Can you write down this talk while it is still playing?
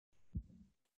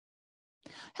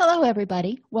Hello,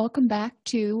 everybody. Welcome back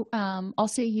to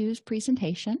U's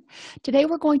presentation. Today,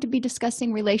 we're going to be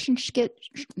discussing relationship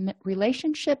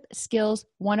skills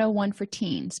 101 for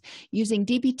teens, using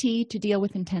DBT to deal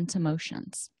with intense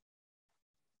emotions.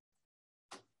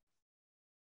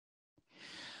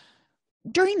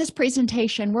 During this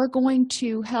presentation, we're going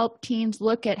to help teens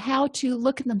look at how to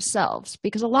look at themselves,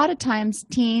 because a lot of times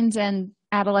teens and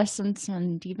adolescents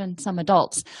and even some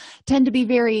adults tend to be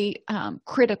very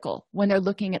critical when they're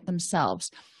looking at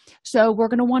themselves. So we're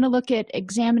going to want to look at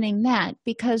examining that,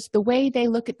 because the way they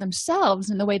look at themselves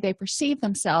and the way they perceive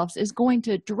themselves is going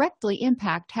to directly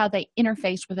impact how they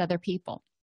interface with other people.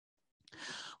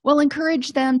 We'll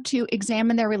encourage them to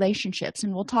examine their relationships,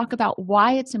 and we'll talk about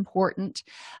why it's important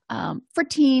for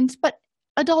teens, but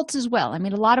adults as well. I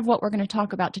mean, a lot of what we're going to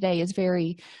talk about today is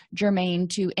very germane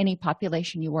to any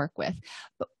population you work with.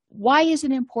 But why is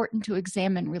it important to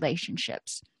examine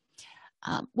relationships?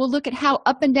 We'll look at how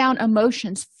up and down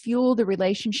emotions fuel the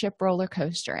relationship roller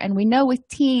coaster. And we know with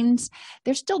teens,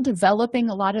 they're still developing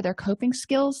a lot of their coping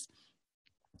skills,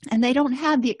 and they don't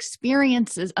have the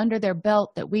experiences under their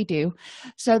belt that we do.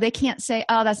 So they can't say,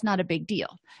 oh, that's not a big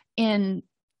deal. In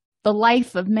the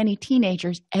life of many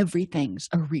teenagers, everything's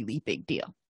a really big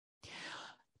deal.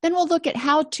 Then we'll look at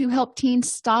how to help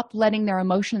teens stop letting their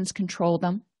emotions control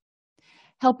them,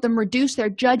 help them reduce their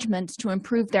judgments to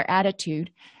improve their attitude.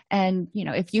 And,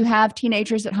 if you have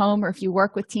teenagers at home or if you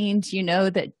work with teens, you know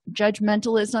that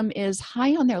judgmentalism is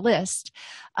high on their list.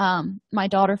 My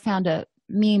daughter found a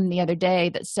meme the other day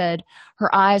that said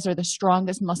her eyes are the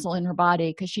strongest muscle in her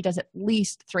body because she does at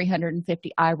least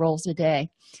 350 eye rolls a day.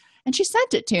 And she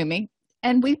sent it to me,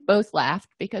 and we both laughed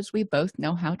because we both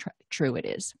know how true it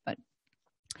is. But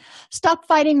stop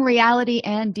fighting reality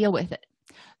and deal with it.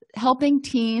 Helping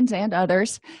teens and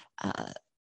others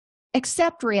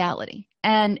accept reality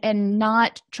and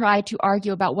not try to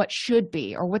argue about what should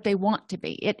be or what they want to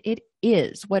be. It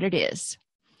is what it is.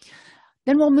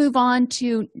 Then we'll move on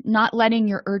to not letting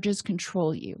your urges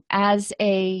control you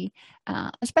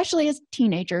especially as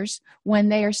teenagers, when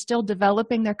they are still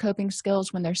developing their coping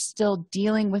skills, when they're still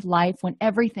dealing with life, when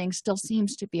everything still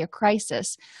seems to be a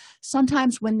crisis.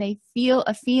 Sometimes when they feel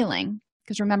a feeling,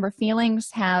 because remember, feelings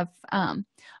have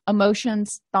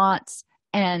emotions, thoughts,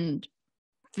 and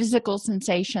physical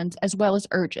sensations, as well as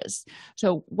urges.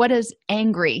 So what does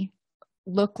angry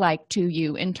look like to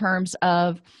you in terms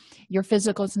of your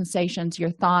physical sensations,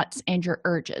 your thoughts, and your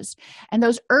urges? And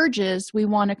those urges we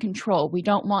want to control. We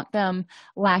don't want them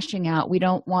lashing out. We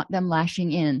don't want them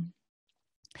lashing in.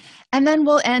 And then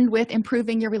we'll end with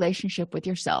improving your relationship with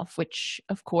yourself, which,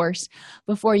 of course,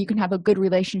 before you can have a good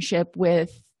relationship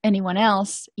with anyone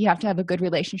else, you have to have a good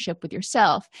relationship with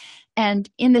yourself. And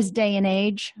in this day and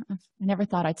age, I never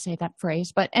thought I'd say that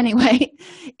phrase, but anyway,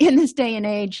 in this day and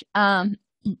age,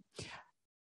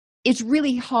 it's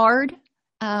really hard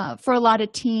for a lot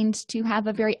of teens to have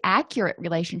a very accurate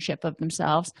relationship of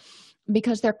themselves,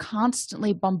 because they're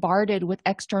constantly bombarded with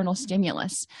external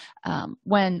stimulus.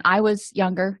 When I was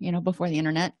younger, before the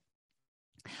internet,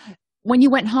 when you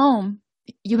went home,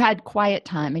 you had quiet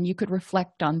time and you could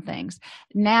reflect on things.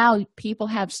 Now people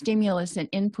have stimulus and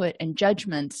input and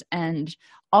judgments and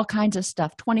all kinds of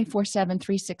stuff 24/7,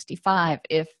 365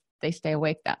 if they stay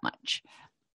awake that much.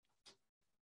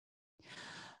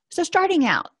 So starting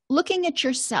out, looking at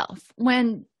yourself.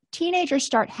 When teenagers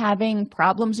start having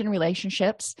problems in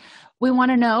relationships, we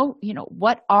want to know,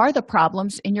 what are the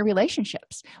problems in your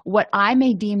relationships? What I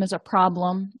may deem as a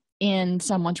problem in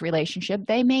someone's relationship,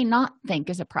 they may not think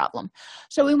is a problem.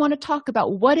 So we want to talk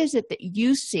about, what is it that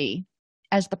you see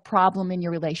as the problem in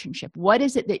your relationship? What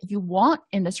is it that you want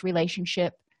in this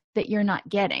relationship that you're not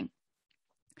getting?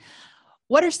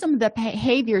 What are some of the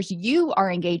behaviors you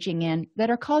are engaging in that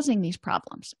are causing these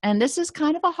problems? And this is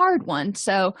kind of a hard one.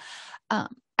 So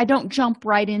I don't jump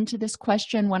right into this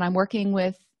question when I'm working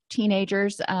with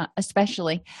teenagers,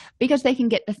 especially because they can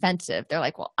get defensive. They're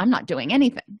like, well, I'm not doing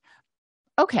anything.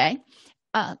 Okay.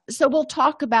 So we'll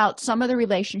talk about some of the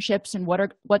relationships and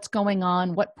what's going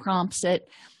on, what prompts it.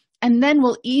 And then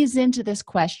we'll ease into this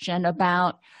question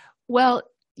about, well,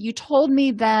 you told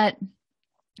me that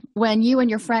when you and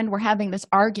your friend were having this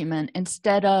argument,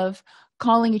 instead of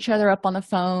calling each other up on the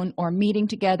phone or meeting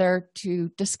together to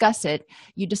discuss it,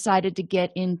 you decided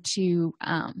to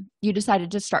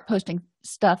start posting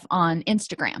stuff on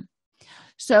Instagram.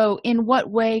 So in what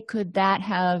way could that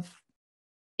have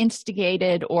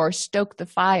instigated or stoked the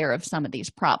fire of some of these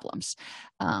problems?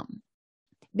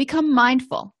 Become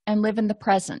mindful and live in the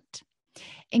present.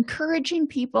 Encouraging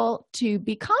people to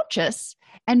be conscious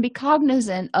and be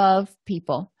cognizant of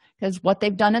people, because what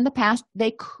they've done in the past,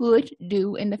 they could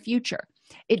do in the future.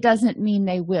 It doesn't mean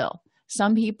they will.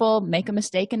 Some people make a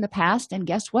mistake in the past, and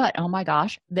guess what? Oh my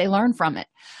gosh, they learn from it.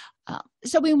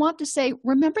 So we want to say,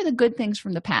 remember the good things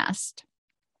from the past,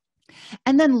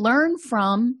 and then learn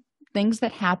from things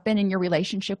that happen in your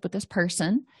relationship with this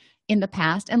person in the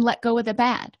past and let go of the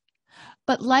bad.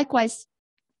 But likewise,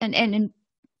 and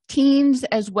teens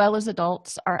as well as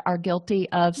adults are guilty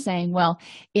of saying, well,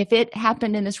 if it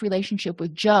happened in this relationship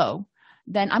with Joe,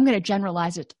 then I'm going to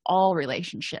generalize it to all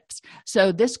relationships.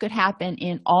 So this could happen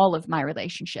in all of my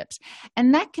relationships.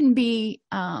 And that can be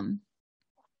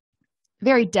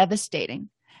very devastating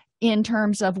in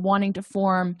terms of wanting to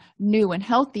form new and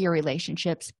healthier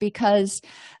relationships, because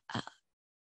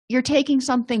you're taking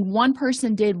something one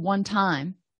person did one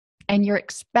time and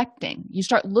you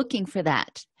start looking for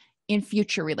that in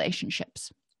future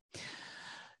relationships.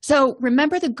 So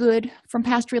remember the good from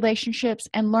past relationships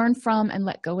and learn from and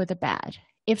let go of the bad.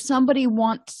 If somebody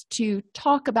wants to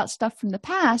talk about stuff from the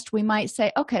past, we might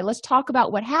say, okay, let's talk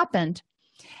about what happened.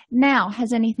 Now,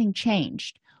 has anything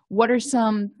changed? What are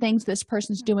some things this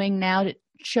person's doing now to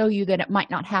show you that it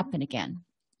might not happen again?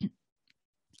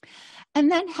 And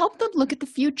then help them look at the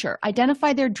future,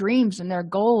 identify their dreams and their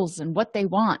goals and what they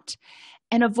want,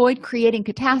 and avoid creating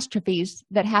catastrophes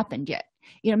that happened yet.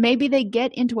 Maybe they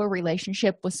get into a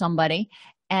relationship with somebody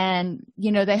and,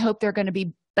 they hope they're going to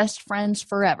be best friends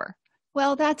forever.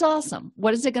 Well, that's awesome.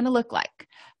 What is it going to look like?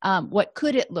 What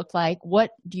could it look like?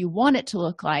 What do you want it to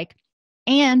look like?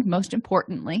 And most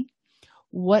importantly,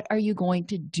 what are you going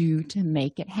to do to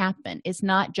make it happen? It's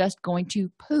not just going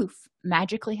to poof,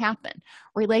 magically happen.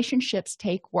 Relationships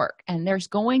take work, and there's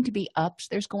going to be ups,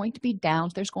 there's going to be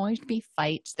downs, there's going to be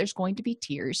fights, there's going to be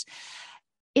tears.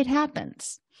 It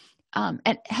happens.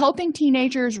 And helping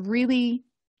teenagers really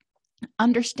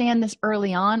understand this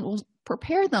early on will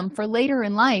prepare them for later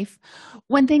in life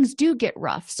when things do get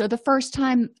rough. So the first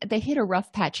time they hit a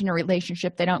rough patch in a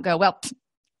relationship, they don't go, well,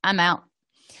 I'm out.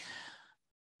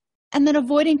 And then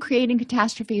avoiding creating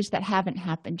catastrophes that haven't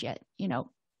happened yet,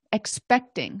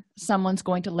 expecting someone's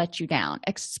going to let you down,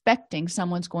 expecting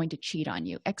someone's going to cheat on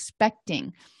you,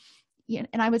 expecting,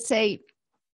 and I would say,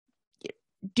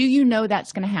 do you know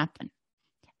that's going to happen?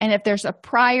 And if there's a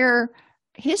prior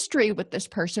history with this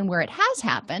person where it has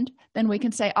happened, then we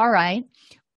can say, all right,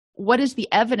 what is the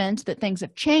evidence that things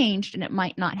have changed and it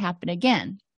might not happen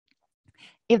again?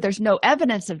 If there's no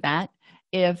evidence of that,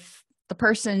 if the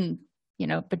person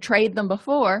betrayed them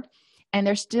before and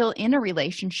they're still in a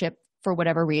relationship for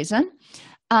whatever reason,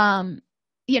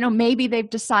 maybe they've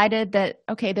decided that,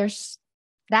 okay,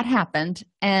 that happened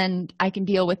and I can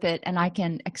deal with it and I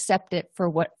can accept it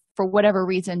for whatever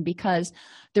reason, because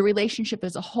the relationship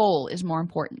as a whole is more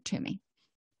important to me.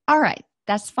 All right,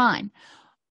 that's fine.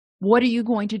 What are you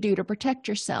going to do to protect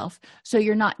yourself so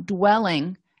you're not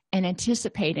dwelling and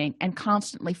anticipating and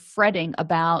constantly fretting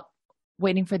about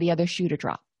waiting for the other shoe to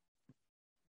drop?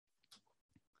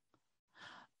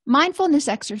 Mindfulness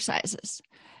exercises.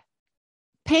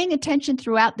 Paying attention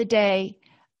throughout the day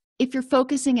if you're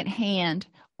focusing at hand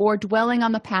or dwelling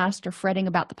on the past or fretting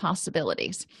about the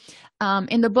possibilities.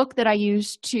 In the book that I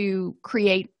used to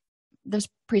create this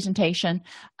presentation,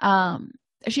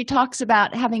 she talks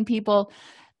about having people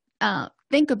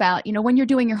think about, when you're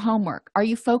doing your homework, are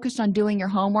you focused on doing your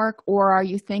homework, or are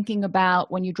you thinking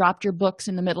about when you dropped your books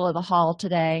in the middle of the hall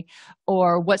today,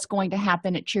 or what's going to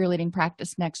happen at cheerleading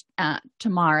practice next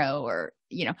tomorrow, or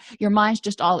your mind's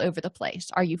just all over the place.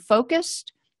 Are you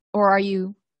focused, or are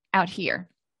you out here?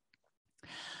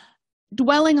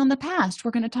 Dwelling on the past,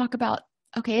 we're going to talk about,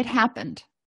 okay, it happened.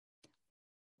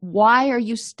 Why are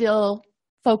you still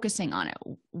focusing on it?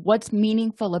 What's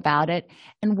meaningful about it,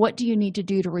 and what do you need to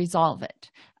do to resolve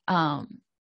it?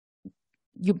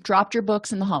 You dropped your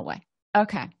books in the hallway.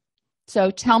 Okay, so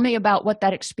tell me about what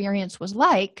that experience was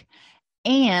like,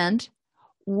 and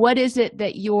what is it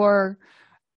that you're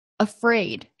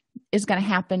afraid is going to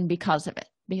happen because of it?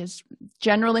 Because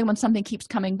generally when something keeps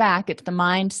coming back, it's the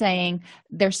mind saying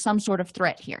there's some sort of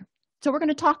threat here. So we're going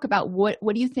to talk about what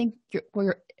do you think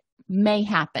may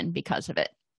happen because of it.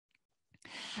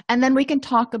 And then we can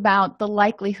talk about the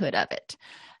likelihood of it.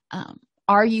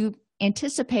 Are you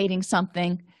anticipating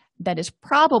something that is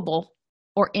probable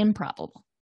or improbable?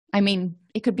 I mean,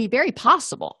 it could be very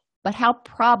possible, but how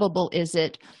probable is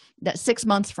it that 6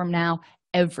 months from now,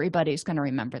 everybody's going to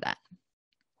remember that?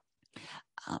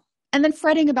 And then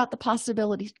fretting about the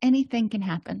possibilities. Anything can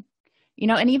happen,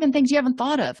 and even things you haven't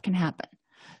thought of can happen.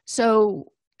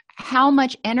 So how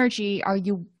much energy are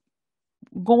you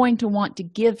going to want to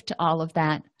give to all of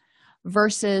that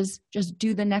versus just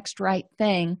do the next right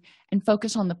thing and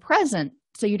focus on the present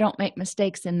so you don't make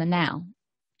mistakes in the now.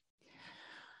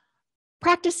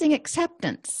 Practicing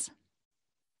acceptance.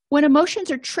 When emotions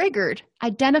are triggered,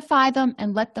 identify them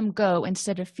and let them go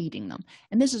instead of feeding them.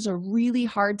 And this is a really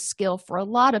hard skill for a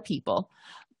lot of people.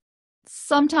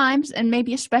 Sometimes, and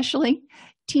maybe especially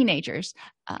teenagers,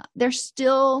 they're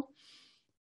still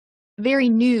very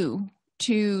new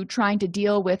to trying to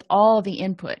deal with all the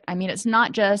input. I mean, it's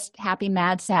not just happy,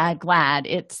 mad, sad, glad.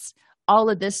 It's all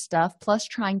of this stuff plus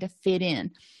trying to fit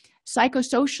in.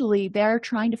 Psychosocially, they're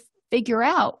trying to figure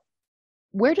out,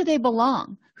 where do they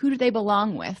belong? Who do they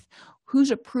belong with?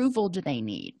 Whose approval do they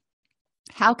need?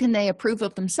 How can they approve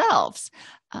of themselves?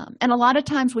 And a lot of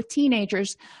times with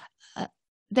teenagers,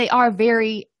 they are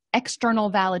very external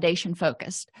validation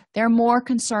focused. They're more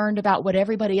concerned about what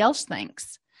everybody else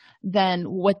thinks than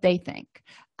what they think.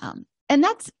 And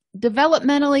that's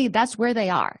developmentally, that's where they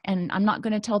are. And I'm not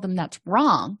going to tell them that's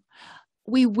wrong.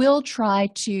 We will try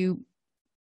to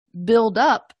build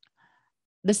up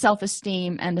the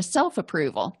self-esteem and the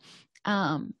self-approval,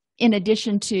 in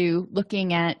addition to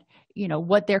looking at,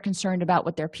 what they're concerned about,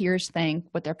 what their peers think,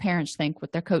 what their parents think,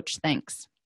 what their coach thinks.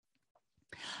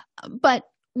 But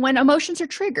when emotions are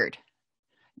triggered,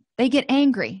 they get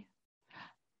angry.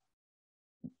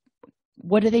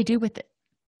 What do they do with it?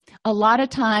 A lot of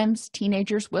times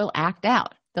teenagers will act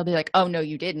out. They'll be like, oh, no,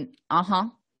 you didn't.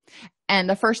 And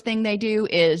the first thing they do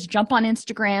is jump on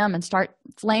Instagram and start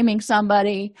flaming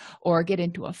somebody or get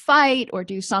into a fight or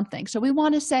do something. So we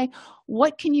want to say,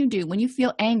 what can you do when you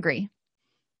feel angry?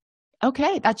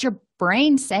 Okay, that's your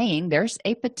brain saying there's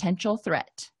a potential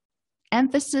threat.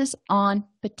 Emphasis on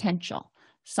potential.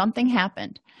 Something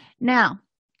happened. Now,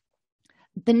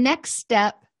 the next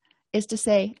step is to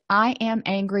say, I am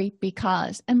angry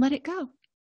because, and let it go.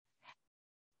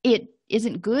 It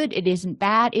isn't good. It isn't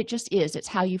bad. It just is. It's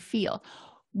how you feel.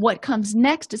 What comes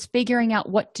next is figuring out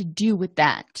what to do with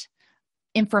that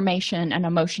information and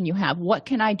emotion you have. What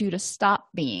can I do to stop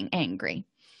being angry?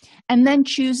 And then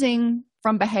choosing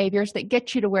from behaviors that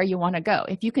get you to where you want to go.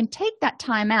 If you can take that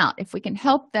time out, if we can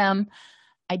help them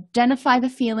identify the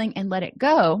feeling and let it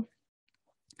go,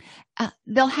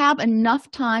 they'll have enough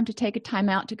time to take a time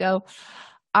out to go,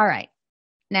 all right,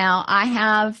 now I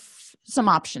have some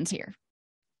options here.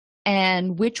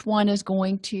 And which one is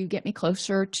going to get me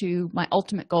closer to my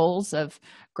ultimate goals of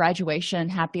graduation,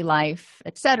 happy life,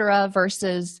 etc.,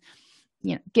 versus,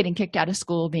 getting kicked out of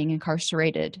school, being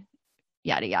incarcerated,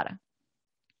 yada, yada.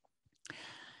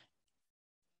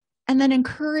 And then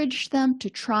encourage them to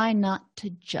try not to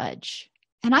judge.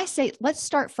 And I say, let's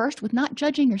start first with not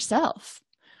judging yourself.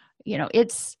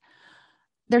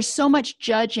 There's so much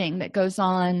judging that goes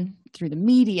on through the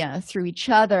media, through each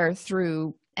other,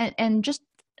 and just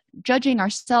judging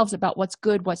ourselves about what's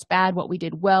good, what's bad, what we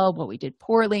did well, what we did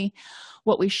poorly,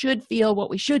 what we should feel, what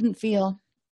we shouldn't feel.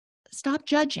 Stop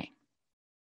judging.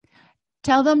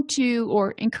 Tell them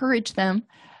or encourage them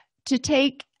to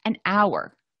take an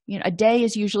hour. A day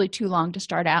is usually too long to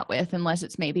start out with, unless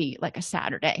it's maybe like a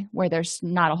Saturday where there's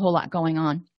not a whole lot going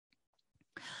on.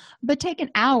 But take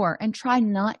an hour and try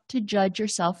not to judge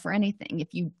yourself for anything.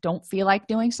 If you don't feel like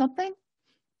doing something,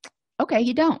 okay,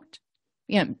 you don't.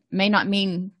 May not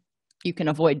mean you can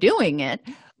avoid doing it,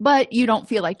 but you don't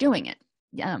feel like doing it.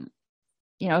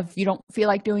 If you don't feel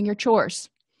like doing your chores,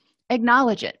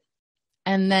 acknowledge it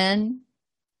and then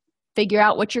figure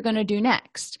out what you're going to do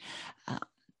next.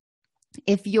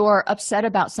 If you're upset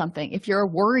about something, if you're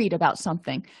worried about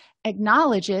something,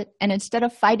 acknowledge it, and instead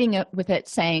of fighting it with it,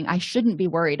 saying, I shouldn't be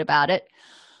worried about it,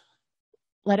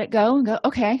 let it go and go,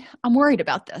 okay, I'm worried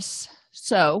about this.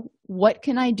 So what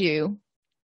can I do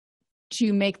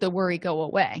to make the worry go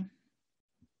away?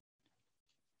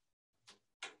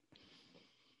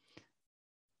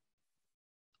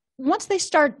 Once they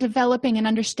start developing an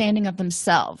understanding of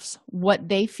themselves, what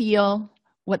they feel,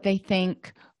 what they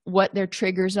think, what their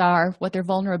triggers are, what their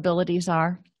vulnerabilities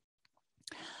are,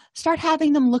 start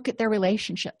having them look at their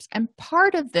relationships. And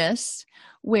part of this,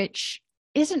 which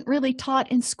isn't really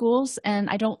taught in schools,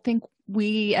 and I don't think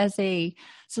we as a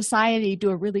society do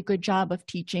a really good job of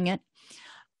teaching it,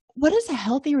 what does a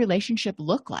healthy relationship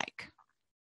look like?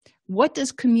 What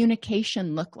does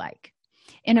communication look like?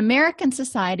 In American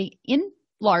society, in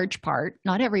large part,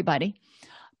 not everybody,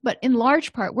 but in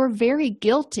large part, we're very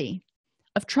guilty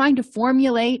of trying to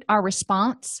formulate our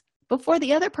response before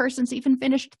the other person's even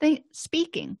finished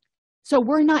speaking. So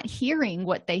we're not hearing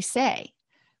what they say.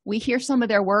 We hear some of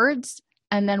their words,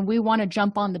 and then we want to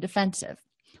jump on the defensive.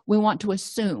 We want to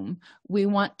assume. We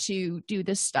want to do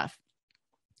this stuff.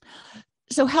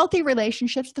 So healthy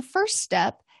relationships, the first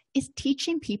step is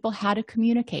teaching people how to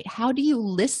communicate. How do you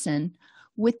listen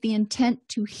with the intent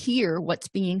to hear what's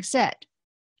being said?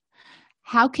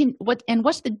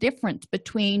 what's the difference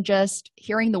between just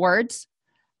hearing the words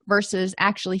versus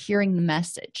actually hearing the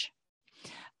message?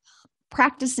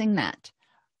 Practicing that.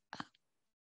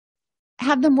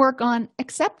 Have them work on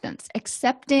acceptance,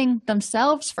 accepting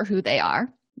themselves for who they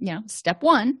are, step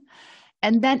one,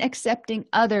 and then accepting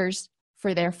others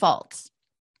for their faults.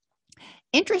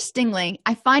 Interestingly,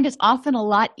 I find it's often a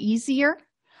lot easier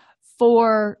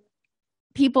for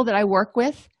people that I work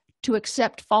with to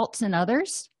accept faults in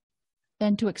others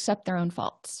than to accept their own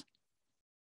faults.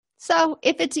 So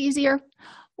if it's easier,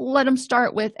 let them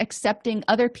start with accepting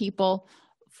other people,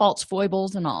 faults,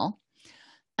 foibles, and all,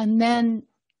 and then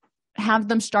have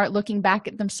them start looking back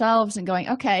at themselves and going,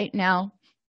 okay, now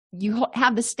you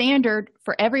have the standard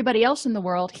for everybody else in the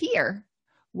world here.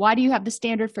 Why do you have the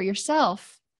standard for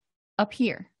yourself up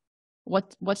here?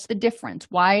 What's the difference?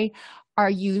 Why are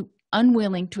you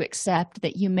unwilling to accept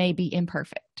that you may be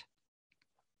imperfect?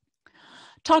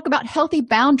 Talk about healthy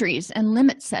boundaries and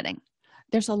limit setting.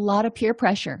 There's a lot of peer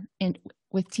pressure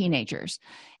with teenagers,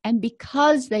 and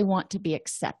because they want to be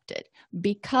accepted,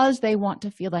 because they want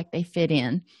to feel like they fit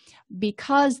in,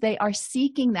 because they are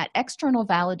seeking that external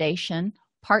validation,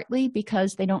 partly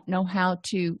because they don't know how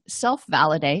to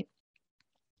self-validate,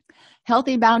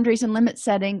 healthy boundaries and limit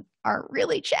setting are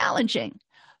really challenging.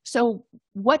 So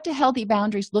what do healthy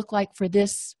boundaries look like for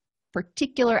this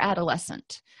particular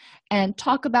adolescent? And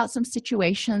talk about some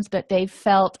situations that they've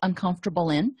felt uncomfortable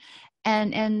in,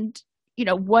 and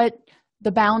what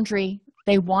the boundary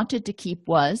they wanted to keep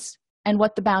was and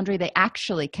what the boundary they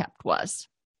actually kept was.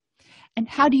 And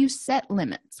how do you set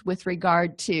limits with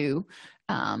regard to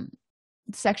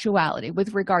sexuality,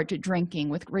 with regard to drinking,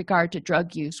 with regard to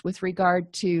drug use, with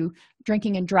regard to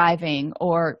drinking and driving,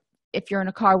 or if you're in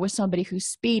a car with somebody who's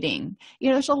speeding?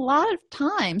 There's a lot of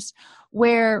times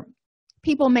where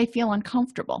people may feel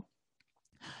uncomfortable.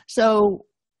 So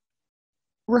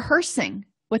rehearsing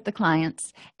with the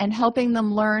clients and helping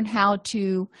them learn how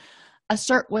to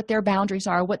assert what their boundaries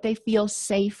are, what they feel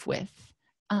safe with,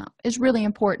 is really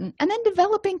important. And then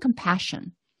developing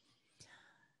compassion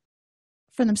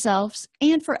for themselves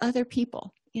and for other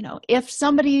people. If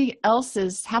somebody else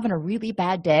is having a really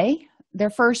bad day, their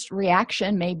first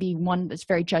reaction may be one that's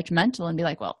very judgmental and be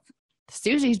like, well,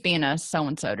 Susie's being a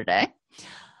so-and-so today.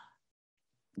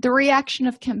 The reaction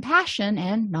of compassion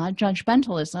and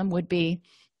non-judgmentalism would be,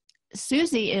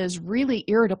 Susie is really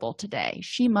irritable today.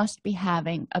 She must be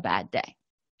having a bad day.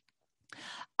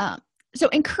 So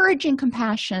encouraging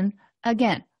compassion,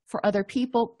 again, for other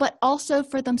people, but also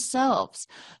for themselves.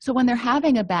 So when they're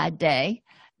having a bad day,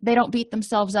 they don't beat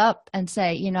themselves up and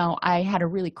say, I had a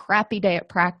really crappy day at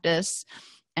practice,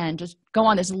 and just go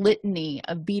on this litany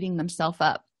of beating themselves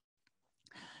up.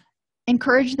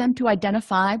 Encourage them to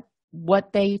identify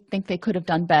what they think they could have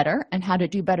done better and how to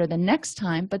do better the next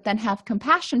time, but then have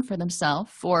compassion for themselves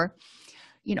for,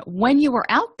 when you were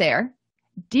out there,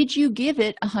 did you give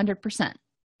it 100%?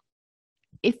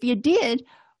 If you did,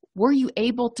 were you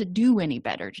able to do any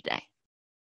better today?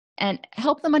 And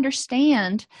help them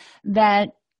understand that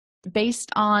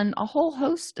based on a whole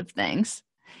host of things,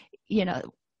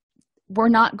 we're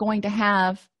not going to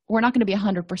be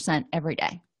 100% every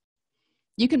day.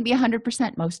 You can be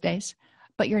 100% most days,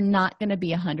 but you're not going to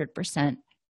be 100%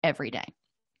 every day.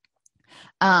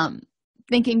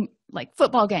 Thinking like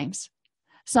football games.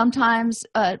 Sometimes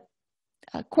a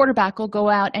quarterback will go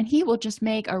out and he will just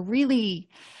make a really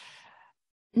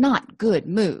not good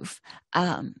move.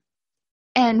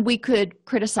 And we could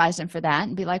criticize him for that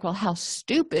and be like, well, how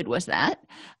stupid was that?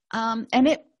 And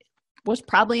it was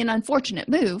probably an unfortunate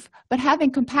move, but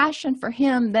having compassion for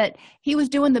him that he was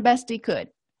doing the best he could.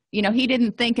 He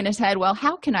didn't think in his head, well,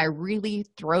 how can I really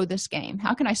throw this game?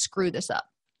 How can I screw this up?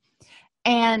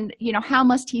 And, how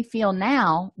must he feel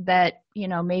now that,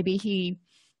 maybe he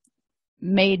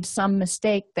made some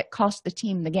mistake that cost the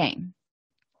team the game?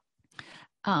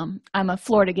 I'm a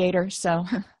Florida Gator, so,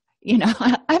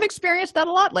 I've experienced that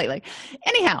a lot lately.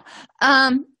 Anyhow,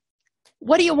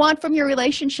 what do you want from your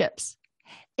relationships?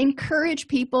 Encourage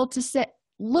people to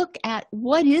look at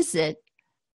what is it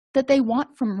that they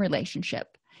want from a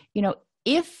relationship.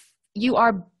 If you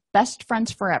are best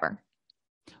friends forever,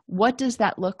 what does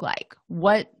that look like?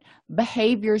 What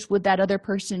behaviors would that other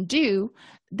person do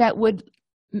that would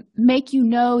make you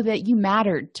know that you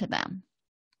mattered to them?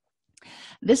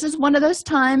 This is one of those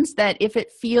times that if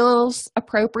it feels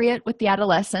appropriate with the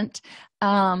adolescent,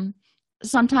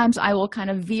 sometimes I will kind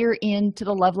of veer into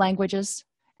the love languages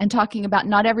and talking about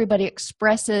not everybody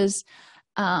expresses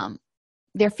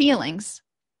their feelings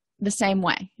the same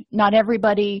way. Not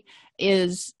everybody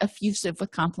is effusive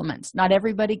with compliments. Not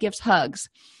everybody gives hugs.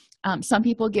 Some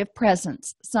people give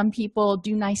presents. Some people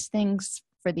do nice things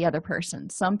for the other person.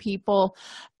 Some people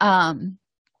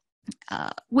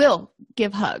will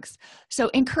give hugs. So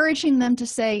encouraging them to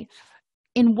say,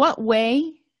 in what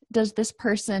way does this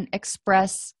person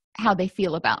express how they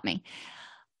feel about me?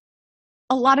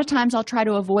 A lot of times I'll try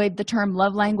to avoid the term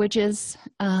love languages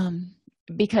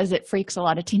because it freaks a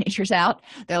lot of teenagers out.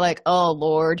 They're like, oh,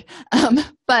 Lord.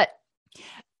 But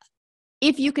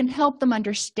if you can help them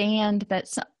understand that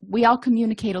we all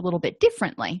communicate a little bit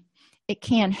differently, it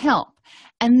can help.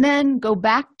 And then go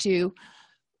back to,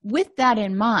 with that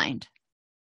in mind,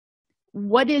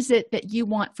 what is it that you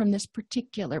want from this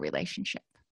particular relationship?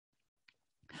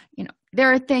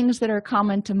 There are things that are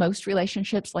common to most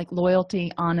relationships, like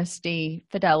loyalty, honesty,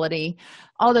 fidelity,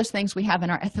 all those things we have in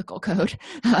our ethical code.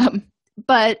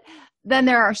 But then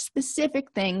there are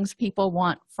specific things people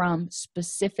want from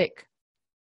specific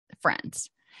friends.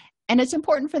 And it's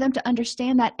important for them to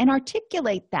understand that and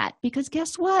articulate that, because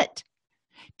guess what?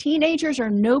 Teenagers are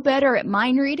no better at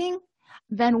mind reading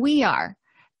than we are.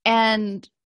 And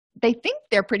they think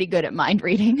they're pretty good at mind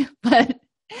reading, but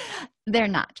they're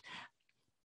not.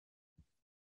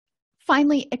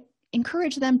 Finally,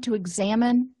 encourage them to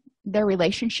examine their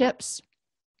relationships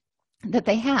that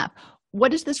they have.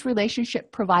 What is this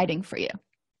relationship providing for you?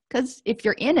 Because if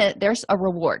you're in it, there's a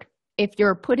reward. If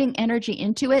you're putting energy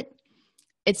into it,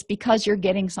 it's because you're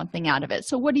getting something out of it.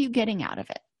 So what are you getting out of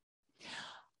it?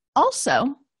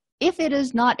 Also, if it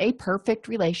is not a perfect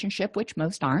relationship, which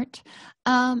most aren't,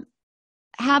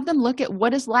 have them look at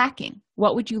what is lacking.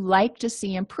 What would you like to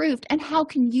see improved? And how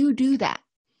can you do that?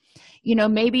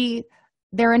 Maybe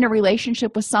they're in a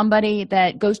relationship with somebody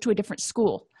that goes to a different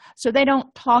school, so they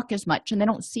don't talk as much and they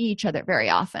don't see each other very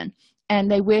often. And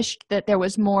they wished that there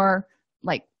was more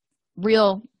like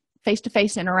real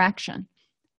face-to-face interaction.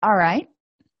 All right.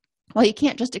 Well, you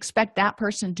can't just expect that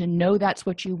person to know that's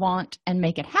what you want and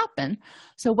make it happen.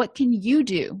 So what can you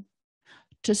do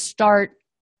to start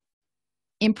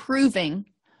improving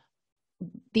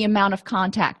the amount of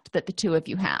contact that the two of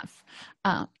you have?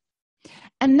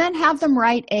 And then have them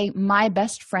write a my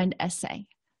best friend essay,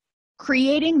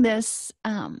 creating this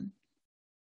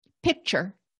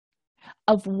picture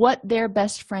of what their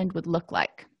best friend would look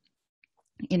like.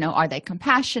 Are they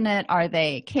compassionate? Are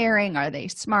they caring? Are they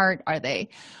smart? Are they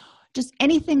just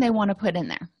anything they want to put in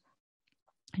there?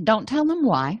 Don't tell them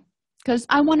why, because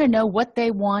I want to know what they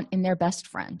want in their best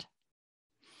friend.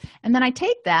 And then I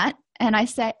take that and I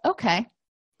say, okay,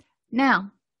 now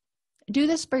do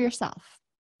this for yourself.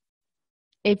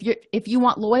 If you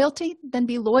want loyalty, then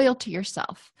be loyal to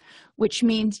yourself, which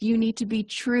means you need to be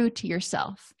true to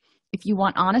yourself. If you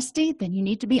want honesty, then you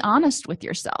need to be honest with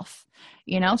yourself.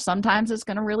 Sometimes it's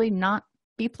going to really not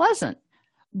be pleasant,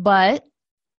 but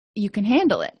you can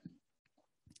handle it.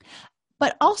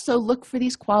 But also look for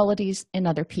these qualities in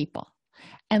other people,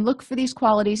 and look for these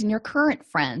qualities in your current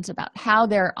friends about how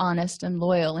they're honest and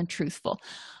loyal and truthful.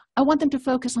 I want them to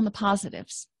focus on the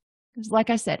positives. Because like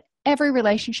I said, every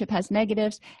relationship has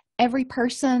negatives. Every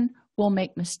person will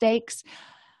make mistakes.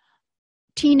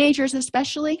 Teenagers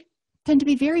especially tend to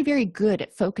be very, very good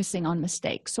at focusing on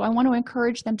mistakes. So I want to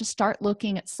encourage them to start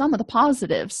looking at some of the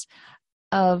positives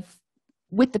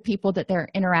with the people that they're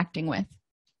interacting with.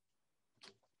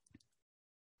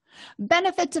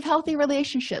 Benefits of healthy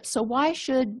relationships. So why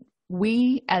should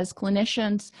we as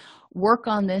clinicians work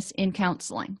on this in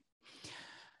counseling?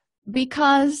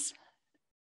 Because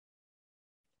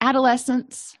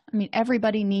adolescents,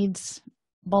 everybody needs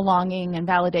belonging and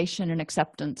validation and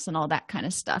acceptance and all that kind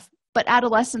of stuff. But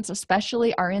adolescents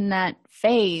especially are in that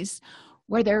phase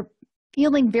where they're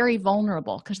feeling very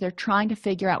vulnerable because they're trying to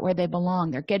figure out where they belong.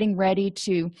 They're getting ready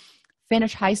to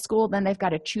finish high school, then they've got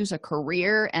to choose a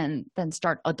career and then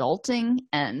start adulting,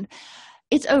 and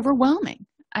it's overwhelming.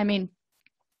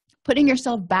 Putting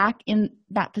yourself back in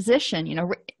that position,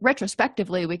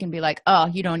 retrospectively, we can be like, oh,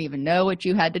 you don't even know what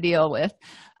you had to deal with.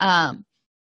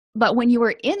 But when you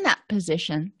were in that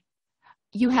position,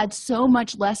 you had so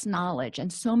much less knowledge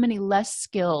and so many less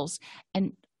skills,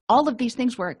 and all of these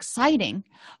things were exciting,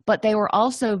 but they were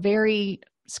also very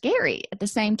scary at the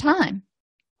same time.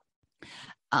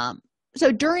 So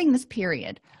during this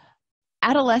period,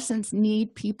 adolescents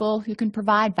need people who can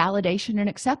provide validation and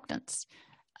acceptance,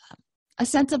 a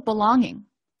sense of belonging,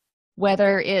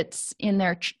 whether it's in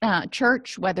their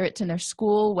church, whether it's in their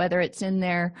school, whether it's in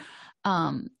their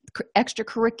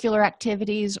extracurricular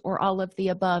activities, or all of the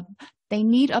above. They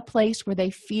need a place where they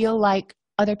feel like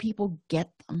other people get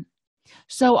them.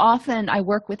 So often I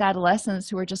work with adolescents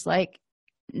who are just like,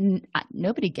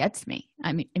 nobody gets me.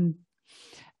 I'm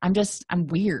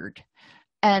weird.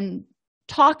 And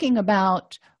talking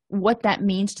about what that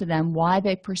means to them, why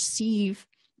they perceive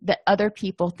that other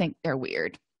people think they're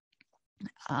weird,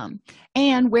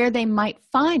 and where they might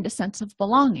find a sense of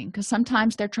belonging, because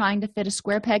sometimes they're trying to fit a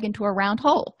square peg into a round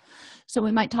hole. So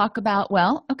we might talk about,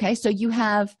 well, okay, so you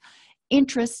have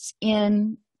interests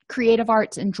in creative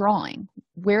arts and drawing.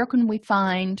 Where can we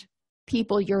find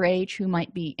people your age who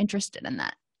might be interested in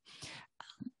that?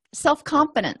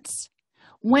 Self-confidence.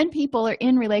 When people are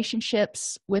in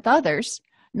relationships with others,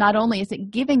 not only is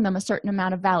it giving them a certain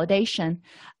amount of validation,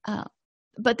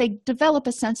 but they develop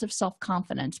a sense of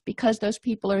self-confidence because those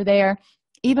people are there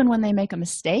even when they make a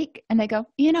mistake, and they go,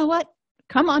 you know what,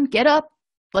 come on, get up,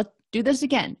 let's do this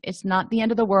again. It's not the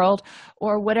end of the world,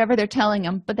 or whatever they're telling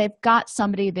them, but they've got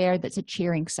somebody there that's a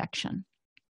cheering section.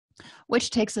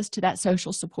 Which takes us to that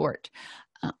social support.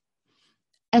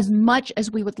 As much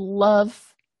as we would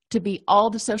love to be all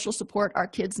the social support our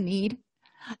kids need,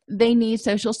 they need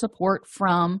social support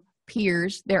from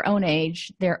peers their own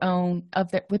age,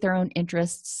 with their own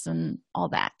interests and all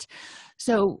that.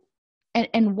 So,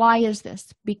 and why is this?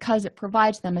 Because it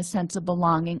provides them a sense of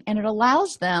belonging, and it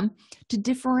allows them to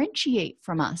differentiate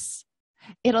from us.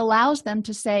 It allows them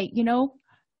to say, you know,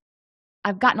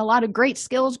 I've gotten a lot of great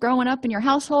skills growing up in your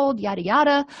household, yada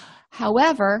yada.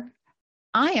 However,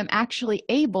 I am actually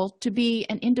able to be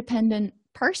an independent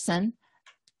person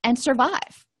and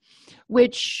survive.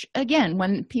 Which, again,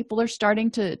 when people are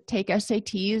starting to take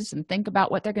SATs and think about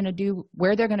what they're going to do,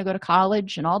 where they're going to go to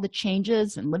college, and all the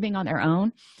changes and living on their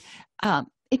own,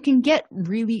 it can get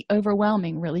really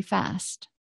overwhelming really fast.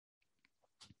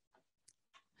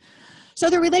 So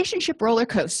the relationship roller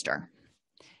coaster.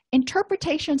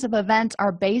 Interpretations of events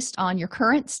are based on your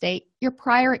current state, your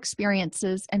prior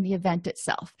experiences, and the event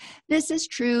itself. This is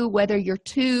true whether you're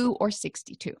 2 or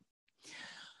 62.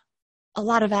 A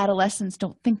lot of adolescents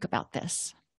don't think about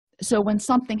this. So when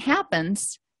something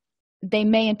happens, they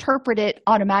may interpret it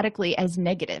automatically as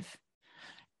negative.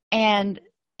 And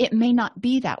it may not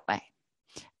be that way.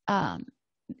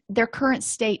 Their current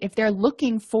state, if they're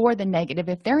looking for the negative,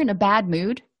 if they're in a bad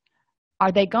mood,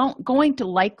 are they going to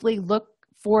likely look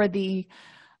for the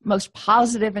most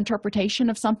positive interpretation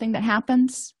of something that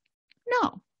happens?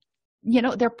 No. You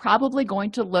know, they're probably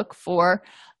going to look for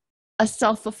a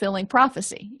self-fulfilling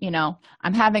prophecy. You know,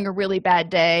 I'm having a really bad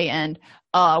day, and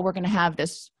we're going to have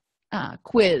this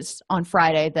quiz on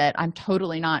Friday that I'm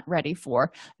totally not ready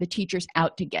for. The teacher's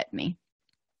out to get me.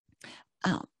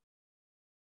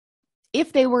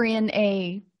 If they were in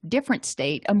a different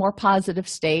state, a more positive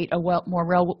state, a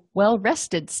more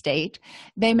well-rested state,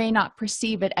 they may not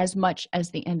perceive it as much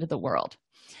as the end of the world.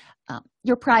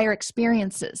 Your prior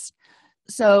experiences.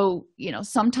 So, you know,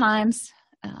 sometimes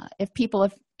if people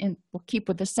have, and we'll keep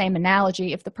with the same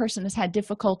analogy, if the person has had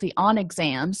difficulty on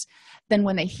exams, then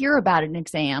when they hear about an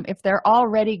exam, if they're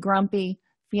already grumpy,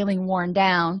 feeling worn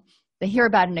down, they hear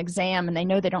about an exam and they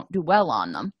know they don't do well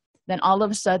on them, then all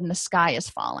of a sudden the sky is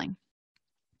falling.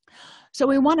 So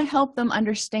we want to help them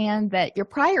understand that your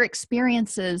prior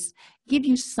experiences give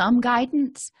you some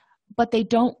guidance, but they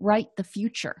don't write the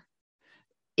future.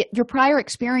 Your prior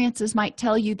experiences might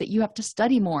tell you that you have to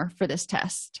study more for this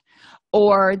test,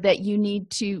 or that you need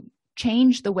to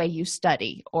change the way you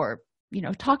study, or, you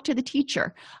know, talk to the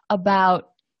teacher about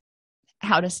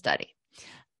how to study.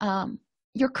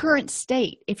 Your current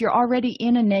state, if you're already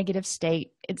in a negative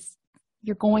state,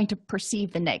 you're going to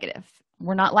perceive the negative.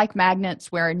 We're not like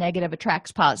magnets where negative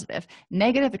attracts positive.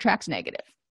 Negative attracts negative.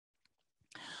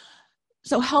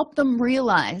 So help them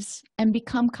realize and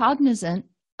become cognizant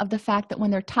of the fact that when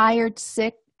they're tired,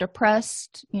 sick,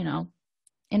 depressed, you know,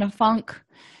 in a funk,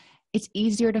 it's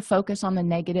easier to focus on the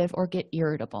negative or get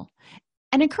irritable.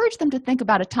 And encourage them to think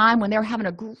about a time when they were having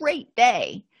a great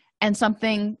day and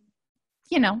something,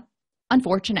 you know,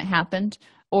 unfortunate happened,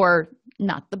 or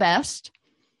not the best.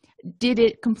 Did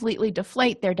it completely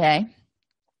deflate their day?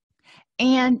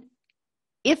 And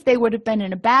if they would have been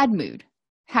in a bad mood,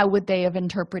 how would they have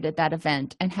interpreted that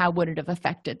event, and how would it have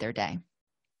affected their day?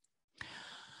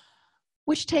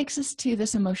 Which takes us to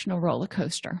this emotional roller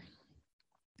coaster.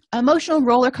 Emotional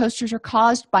roller coasters are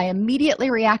caused by immediately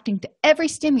reacting to every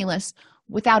stimulus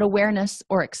without awareness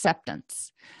or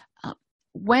acceptance.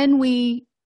 When we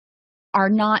are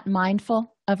not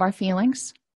mindful of our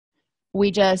feelings,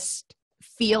 we just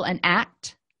feel and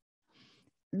act,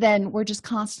 then we're just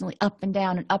constantly up and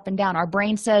down and up and down. Our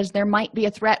brain says there might be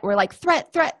a threat. We're like,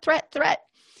 threat, threat, threat, threat.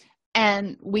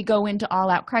 And we go into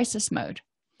all-out crisis mode.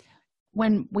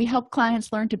 When we help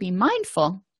clients learn to be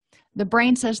mindful, the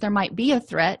brain says there might be a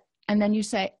threat, and then you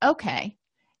say, okay,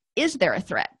 is there a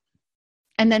threat?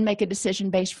 And then make a decision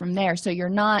based from there. So you're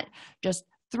not just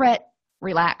threat,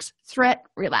 relax, threat,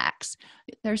 relax.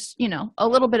 There's, a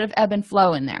little bit of ebb and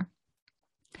flow in there.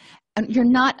 And you're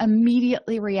not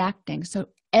immediately reacting. So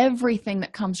everything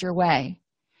that comes your way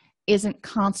isn't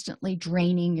constantly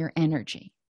draining your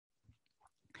energy.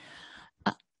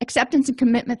 Acceptance and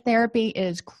commitment therapy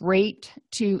is great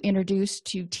to introduce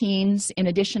to teens in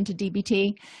addition to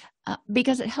DBT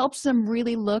because it helps them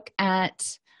really look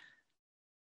at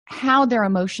how their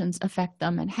emotions affect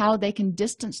them and how they can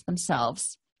distance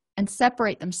themselves and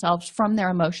separate themselves from their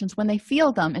emotions when they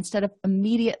feel them instead of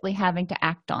immediately having to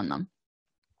act on them.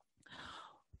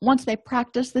 Once they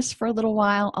practice this for a little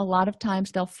while, a lot of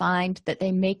times they'll find that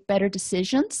they make better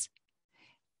decisions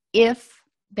if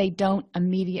they don't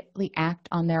immediately act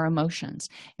on their emotions.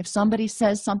 If somebody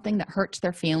says something that hurts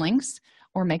their feelings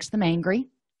or makes them angry,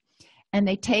 and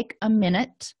they take a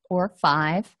minute or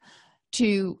 5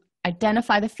 to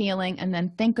identify the feeling and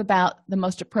then think about the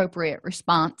most appropriate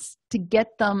response to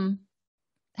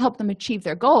help them achieve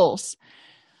their goals,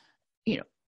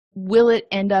 will it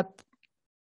end up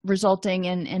resulting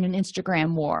in an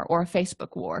Instagram war or a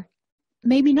Facebook war?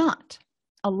 Maybe not.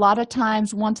 A lot of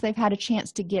times, once they've had a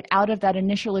chance to get out of that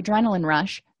initial adrenaline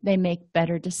rush, they make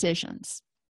better decisions.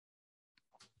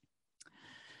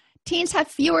 Teens have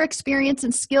fewer experience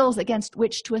and skills against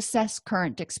which to assess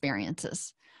current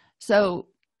experiences. So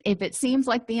if it seems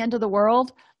like the end of the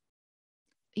world,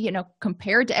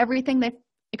 compared to everything they've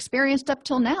experienced up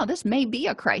till now, this may be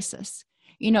a crisis.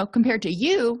 Compared to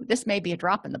you, this may be a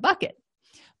drop in the bucket.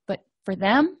 But for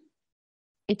them,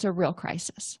 it's a real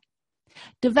crisis.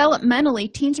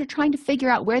 Developmentally, teens are trying to figure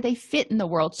out where they fit in the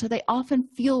world, so they often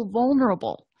feel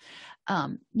vulnerable.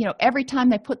 Every time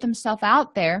they put themselves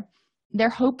out there, they're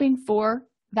hoping for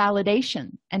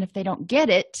validation. And if they don't get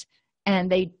it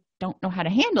and they don't know how to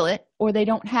handle it, or they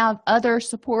don't have other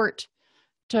support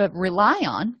to rely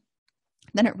on,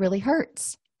 then it really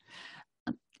hurts.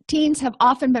 Teens have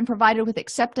often been provided with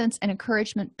acceptance and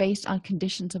encouragement based on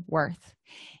conditions of worth.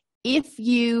 If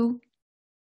you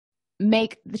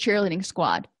make the cheerleading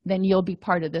squad, then you'll be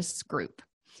part of this group.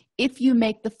 If you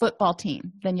make the football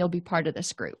team, then you'll be part of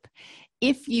this group.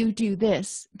 If you do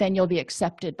this, then you'll be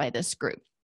accepted by this group.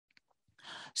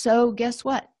 So guess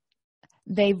what?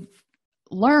 They've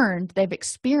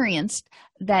experienced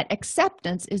that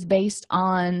acceptance is based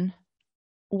on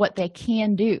what they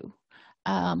can do.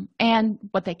 And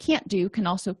what they can't do can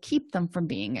also keep them from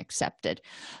being accepted.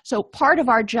 So part of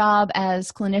our job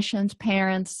as clinicians,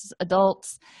 parents,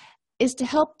 adults, is to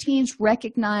help teens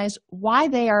recognize why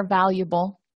they are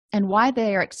valuable and why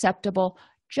they are acceptable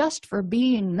just for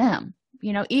being them.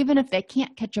 Even if they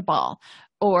can't catch a ball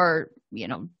or,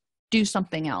 do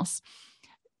something else.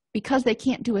 Because they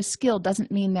can't do a skill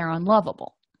doesn't mean they're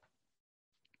unlovable.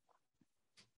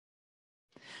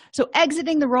 So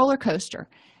exiting the roller coaster,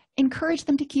 encourage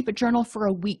them to keep a journal for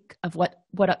a week of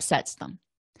what upsets them.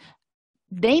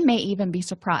 They may even be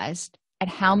surprised at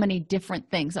how many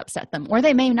different things upset them, or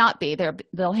they may not be.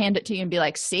 They'll hand it to you and be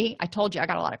like, see, I told you I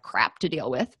got a lot of crap to deal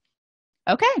with.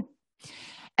 Okay.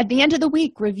 At the end of the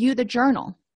week, review the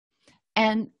journal.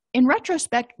 And in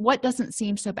retrospect, what doesn't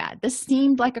seem so bad? This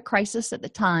seemed like a crisis at the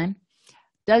time.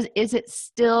 Is it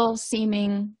still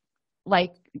seeming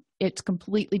like it's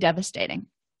completely devastating?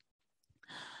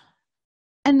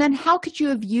 And then how could you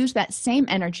have used that same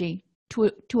energy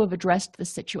to have addressed the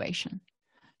situation?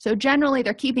 So generally,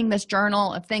 they're keeping this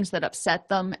journal of things that upset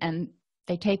them, and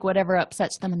they take whatever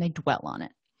upsets them and they dwell on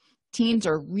it. Teens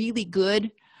are really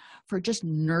good for just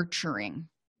nurturing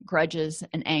grudges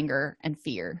and anger and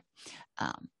fear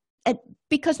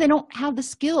because they don't have the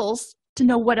skills to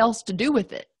know what else to do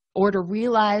with it or to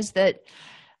realize that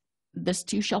this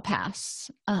too shall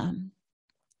pass.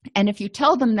 And if you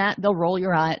tell them that, they'll roll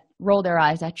their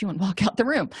eyes at you and walk out the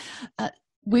room.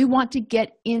 We want to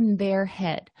get in their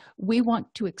head. We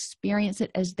want to experience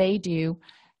it as they do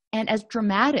and as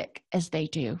dramatic as they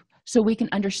do, so we can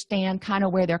understand kind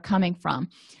of where they're coming from,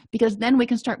 because then we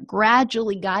can start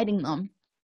gradually guiding them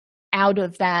out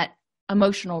of that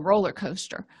emotional roller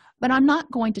coaster. But I'm not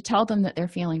going to tell them that their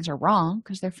feelings are wrong,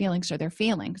 because their feelings are their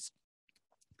feelings.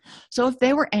 So if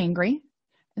they were angry,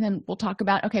 and then we'll talk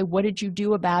about, okay, what did you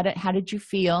do about it? How did you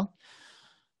feel?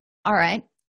 All right.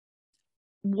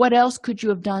 What else could you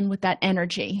have done with that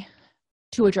energy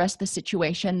to address the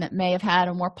situation that may have had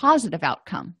a more positive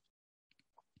outcome?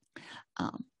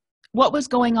 What was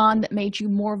going on that made you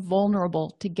more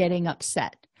vulnerable to getting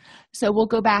upset? So we'll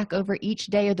go back over each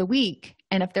day of the week,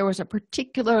 and if there was a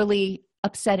particularly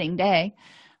upsetting day,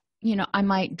 I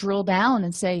might drill down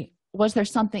and say, was there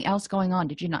something else going on?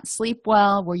 Did you not sleep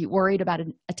well? Were you worried about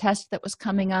a test that was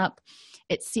coming up?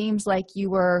 It seems like you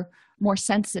were more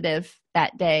sensitive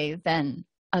that day than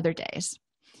other days.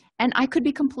 And I could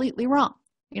be completely wrong.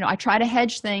 I try to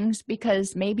hedge things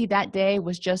because maybe that day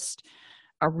was just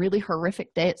a really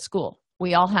horrific day at school.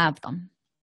 We all have them.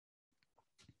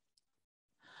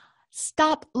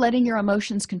 Stop letting your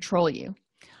emotions control you.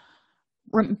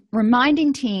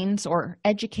 Reminding teens or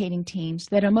educating teens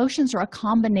that emotions are a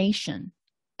combination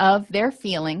of their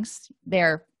feelings,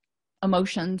 their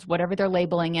emotions, whatever they're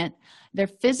labeling it, their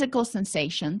physical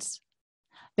sensations,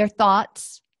 their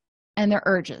thoughts, and their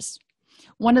urges.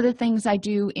 One of the things I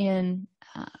do in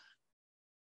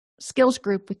skills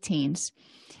group with teens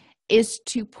is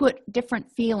to put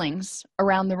different feelings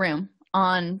around the room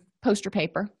on poster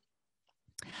paper,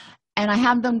 and I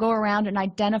have them go around and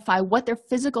identify what their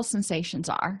physical sensations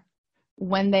are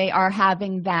when they are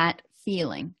having that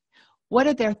feeling. What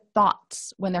are their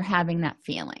thoughts when they're having that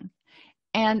feeling?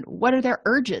 And what are their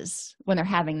urges when they're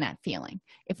having that feeling?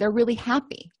 If they're really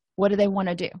happy, what do they want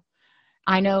to do?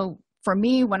 I know for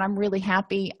me, when I'm really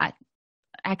happy,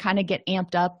 I kind of get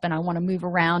amped up and I want to move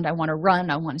around. I want to run.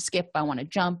 I want to skip. I want to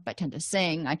jump. I tend to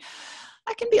sing. I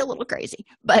can be a little crazy,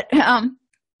 but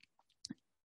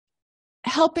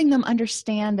helping them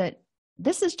understand that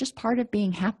this is just part of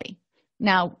being happy.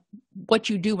 Now, what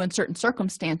you do in certain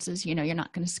circumstances, you're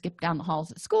not going to skip down the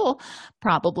halls at school,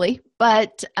 probably,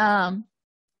 but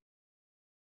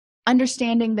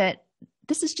understanding that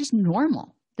this is just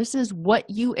normal. This is what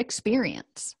you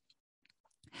experience.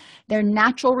 They're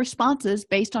natural responses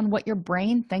based on what your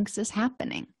brain thinks is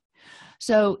happening.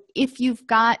 So if you've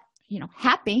got,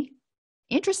 happy,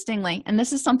 interestingly, and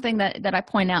this is something that I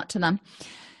point out to them,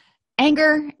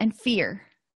 anger and fear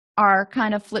are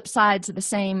kind of flip sides of the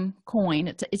same coin.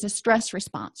 It's a stress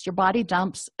response. Your body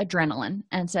dumps adrenaline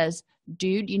and says,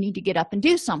 dude, you need to get up and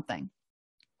do something.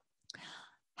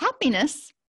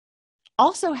 Happiness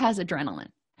also has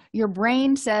adrenaline. Your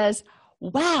brain says,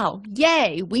 wow,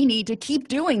 yay, we need to keep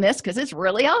doing this because it's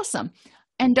really awesome.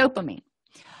 And dopamine.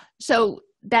 So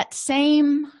that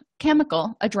same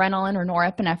chemical, adrenaline or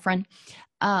norepinephrine,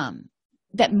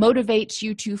 that motivates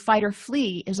you to fight or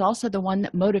flee is also the one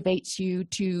that motivates you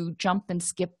to jump and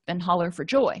skip and holler for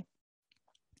joy.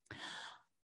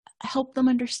 Help them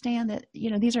understand that,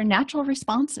 these are natural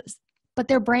responses, but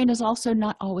their brain is also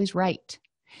not always right.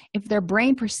 If their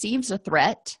brain perceives a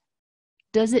threat,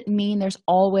 does it mean there's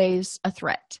always a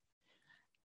threat?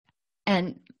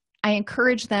 And I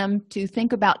encourage them to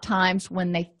think about times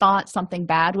when they thought something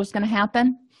bad was going to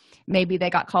happen. Maybe they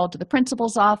got called to the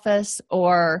principal's office,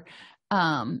 or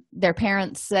their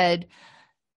parents said,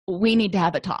 we need to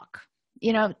have a talk.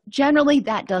 Generally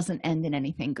that doesn't end in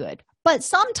anything good. But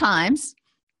sometimes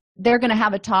they're going to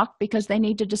have a talk because they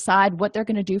need to decide what they're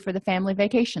going to do for the family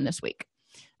vacation this week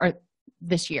or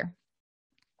this year.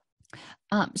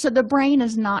 So the brain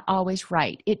is not always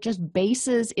right. It just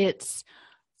bases its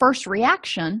first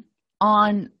reaction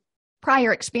on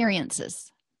prior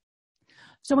experiences.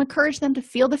 So encourage them to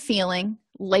feel the feeling,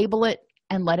 label it,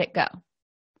 and let it go.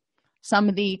 Some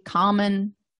of the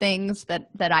common things that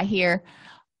I hear,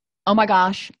 oh my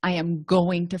gosh, I am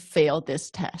going to fail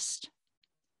this test.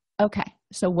 Okay,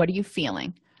 so what are you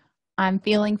feeling? I'm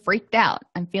feeling freaked out.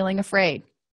 I'm feeling afraid.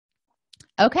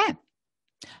 Okay,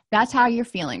 that's how you're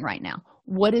feeling right now.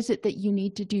 What is it that you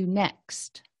need to do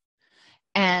next?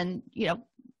 And,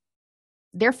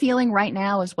 their feeling right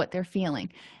now is what they're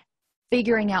feeling.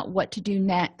 Figuring out what to do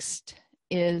next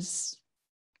is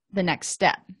the next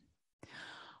step.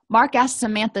 Mark asked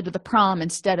Samantha to the prom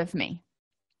instead of me.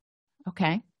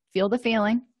 Okay, feel the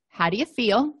feeling. How do you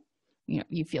feel?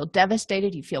 You feel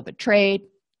devastated. You feel betrayed.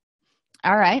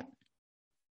 All right.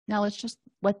 Now let's just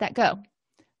let that go.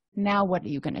 Now what are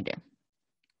you going to do?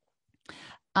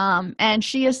 And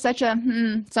she is such a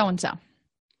so-and-so.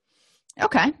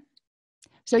 Okay.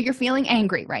 So you're feeling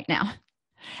angry right now.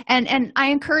 And I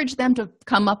encourage them to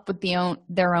come up with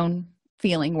their own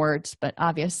feeling words, but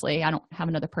obviously I don't have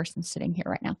another person sitting here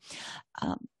right now.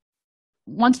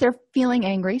 Once they're feeling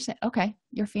angry, say, okay,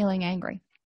 you're feeling angry.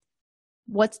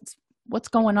 What's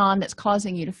going on that's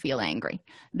causing you to feel angry?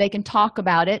 They can talk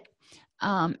about it,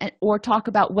 or talk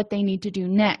about what they need to do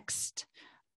next,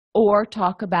 or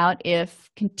talk about if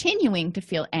continuing to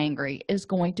feel angry is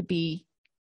going to be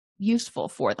useful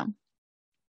for them.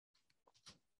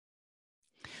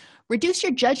 Reduce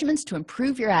your judgments to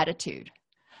improve your attitude.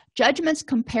 Judgments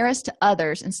compare us to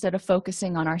others instead of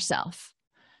focusing on ourselves.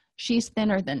 She's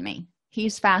thinner than me.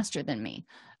 He's faster than me.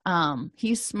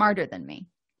 He's smarter than me.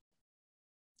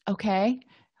 Okay?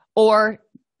 Or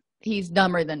he's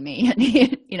dumber than me.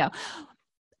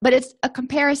 But it's a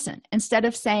comparison instead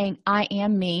of saying, I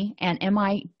am me, and am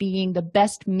I being the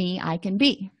best me I can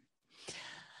be?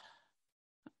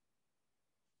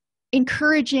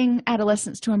 Encouraging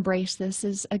adolescents to embrace this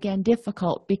is, again,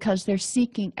 difficult because they're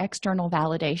seeking external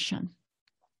validation.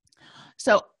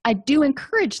 So I do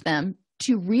encourage them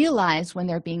to realize when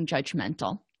they're being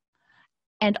judgmental,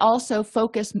 and also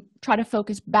try to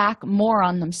focus back more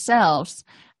on themselves.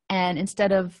 And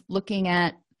instead of looking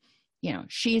at,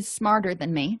 she's smarter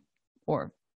than me,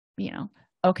 or,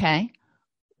 okay,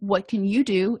 what can you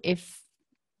do if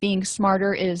being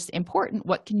smarter is important?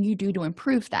 What can you do to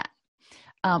improve that?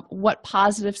 What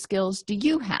positive skills do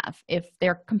you have? If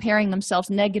they're comparing themselves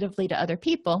negatively to other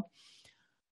people,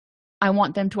 I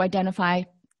want them to identify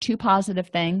 2 positive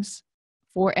things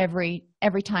for every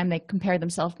time they compare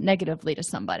themselves negatively to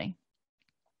somebody.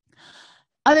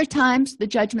 Other times, the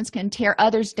judgments can tear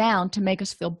others down to make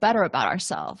us feel better about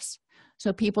ourselves.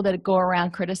 So people that go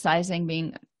around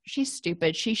criticizing, she's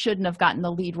stupid, she shouldn't have gotten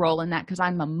the lead role in that because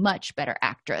I'm a much better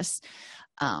actress.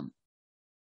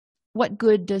 What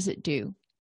good does it do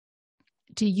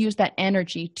to use that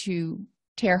energy to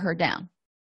tear her down?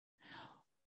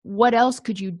 What else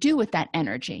could you do with that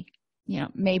energy?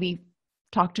 Maybe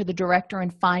talk to the director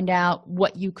and find out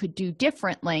what you could do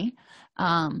differently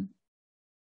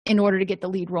in order to get the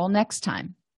lead role next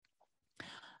time.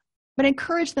 But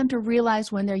encourage them to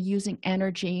realize when they're using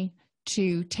energy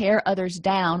to tear others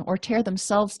down or tear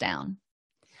themselves down.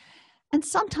 And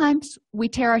sometimes we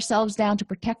tear ourselves down to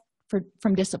protect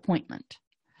from disappointment.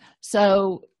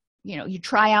 So, you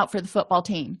try out for the football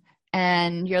team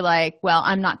and you're like, well,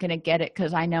 I'm not going to get it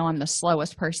because I know I'm the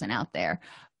slowest person out there.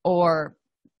 Or,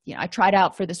 I tried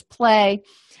out for this play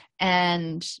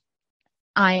and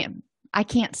I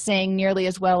can't sing nearly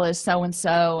as well as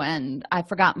so-and-so, and I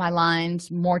forgot my lines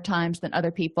more times than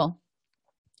other people.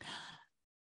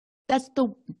 That's the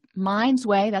mind's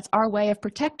way. That's our way of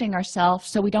protecting ourselves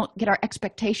so we don't get our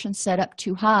expectations set up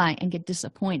too high and get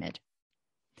disappointed.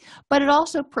 But it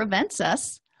also prevents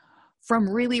us from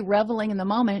really reveling in the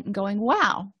moment and going,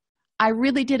 wow, I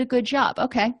really did a good job.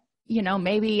 Okay,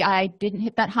 maybe I didn't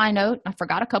hit that high note. I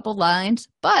forgot a couple lines,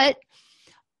 but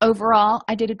overall,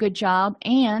 I did a good job,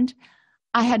 and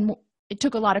it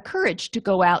took a lot of courage to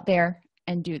go out there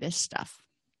and do this stuff.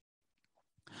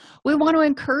 We want to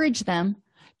encourage them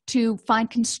to find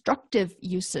constructive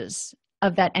uses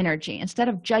of that energy. Instead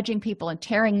of judging people and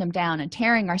tearing them down and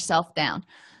tearing ourselves down,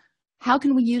 how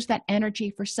can we use that energy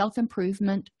for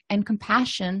self-improvement and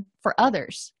compassion for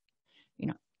others?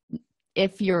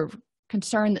 If you're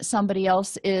concerned that somebody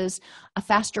else is a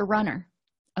faster runner,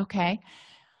 okay,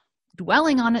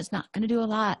 dwelling on it's not going to do a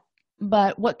lot,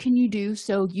 but what can you do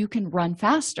so you can run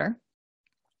faster?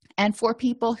 And for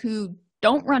people who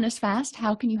don't run as fast,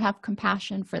 how can you have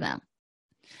compassion for them?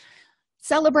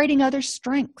 Celebrating others'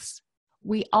 strengths.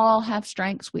 We all have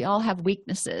strengths. We all have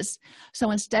weaknesses.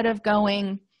 So instead of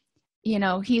going,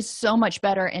 he's so much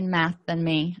better in math than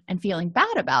me and feeling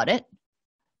bad about it,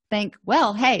 think,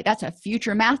 well, hey, that's a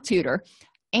future math tutor,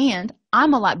 and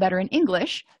I'm a lot better in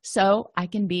English, so I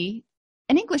can be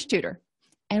an English tutor,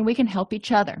 and we can help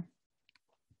each other.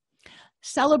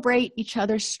 Celebrate each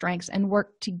other's strengths and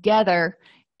work together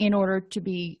in order to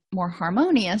be more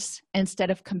harmonious instead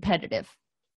of competitive.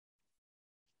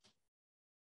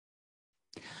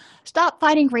 Stop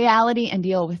fighting reality and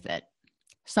deal with it.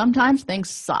 Sometimes things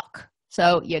suck,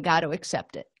 so you got to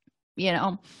accept it,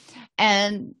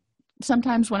 And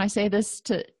sometimes when I say this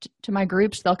to my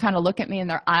groups, they'll kind of look at me and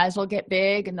their eyes will get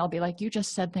big and they'll be like, you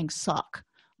just said things suck.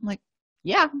 I'm like,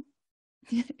 yeah,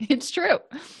 it's true.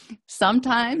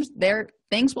 Sometimes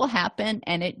things will happen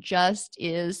and it just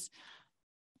is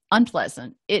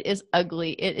unpleasant. It is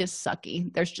ugly. It is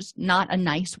sucky. There's just not a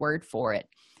nice word for it.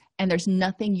 And there's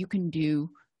nothing you can do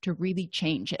to really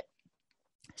change it.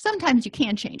 Sometimes you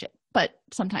can change it, but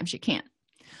sometimes you can't.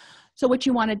 So what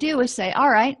you want to do is say,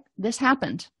 all right, this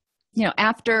happened.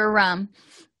 After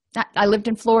I lived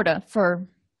in Florida for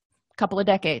a couple of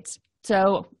decades,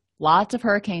 so lots of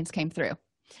hurricanes came through.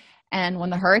 And when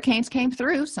the hurricanes came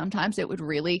through, sometimes it would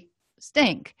really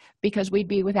stink because we'd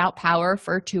be without power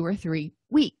for 2 or 3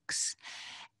 weeks.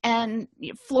 And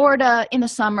Florida in the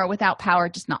summer without power,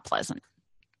 just not pleasant.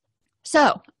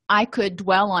 So I could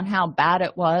dwell on how bad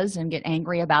it was and get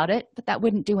angry about it, but that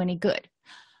wouldn't do any good.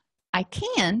 I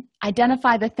can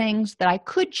identify the things that I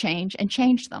could change and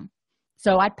change them.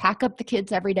 So I'd pack up the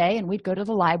kids every day and we'd go to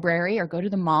the library or go to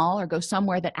the mall or go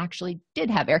somewhere that actually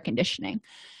did have air conditioning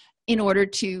in order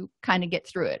to kind of get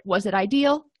through it. Was it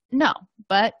ideal? No,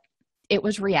 but it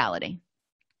was reality.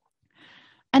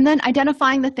 And then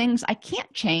identifying the things I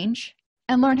can't change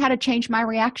and learn how to change my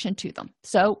reaction to them.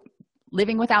 So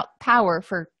living without power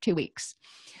for 2 weeks.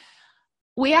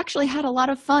 We actually had a lot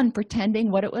of fun pretending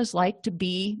what it was like to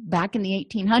be back in the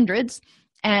 1800s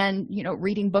and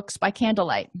reading books by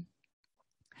candlelight.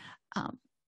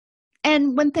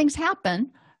 And when things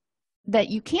happen that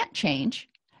you can't change,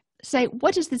 say,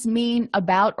 what does this mean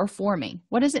about or for me?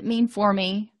 What does it mean for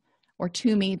me or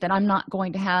to me that I'm not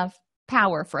going to have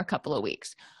power for a couple of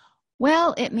weeks?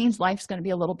 Well, it means life's going to be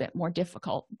a little bit more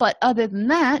difficult, but other than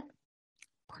that,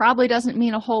 probably doesn't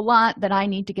mean a whole lot that I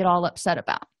need to get all upset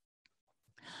about.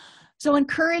 So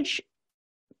encourage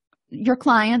your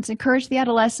clients, encourage the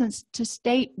adolescents to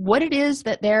state what it is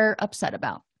that they're upset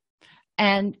about.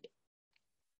 And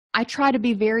I try to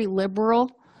be very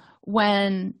liberal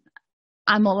when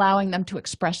I'm allowing them to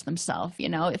express themselves.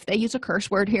 If they use a curse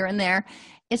word here and there,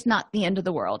 it's not the end of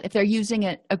the world. If they're using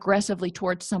it aggressively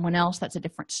towards someone else, that's a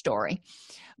different story.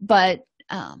 But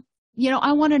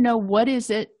I want to know, what is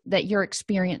it that you're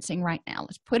experiencing right now?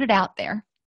 Let's put it out there,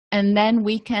 and then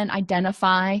we can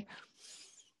identify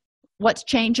what's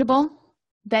changeable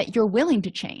that you're willing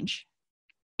to change,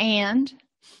 and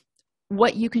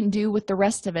what you can do with the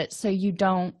rest of it so you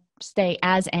don't stay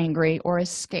as angry or as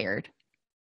scared.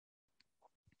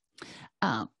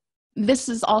 This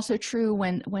is also true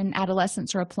when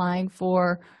adolescents are applying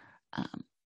for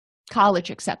college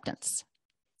acceptance.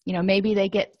 Maybe they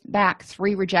get back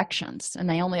 3 rejections and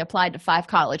they only applied to 5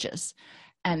 colleges,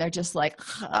 and they're just like,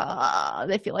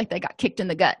 they feel like they got kicked in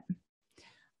the gut.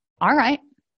 All right,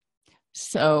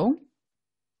 so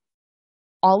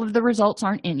all of the results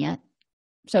aren't in yet,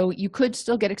 so you could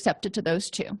still get accepted to those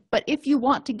 2. But if you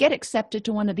want to get accepted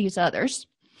to one of these others,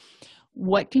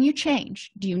 what can you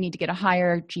change? Do you need to get a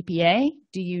higher GPA?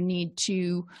 Do you need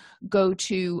to go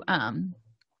to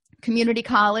community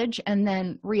college and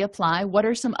then reapply? What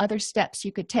are some other steps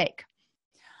you could take?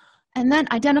 And then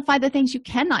identify the things you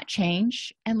cannot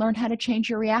change and learn how to change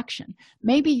your reaction.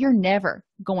 Maybe you're never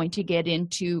going to get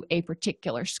into a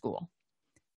particular school.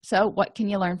 So what can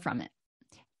you learn from it?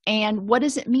 And what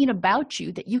does it mean about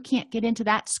you that you can't get into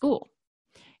that school?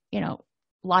 A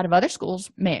lot of other schools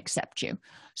may accept you.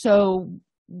 So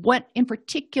what in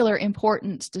particular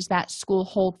importance does that school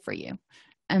hold for you?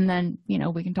 And then,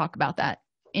 we can talk about that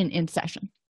in session.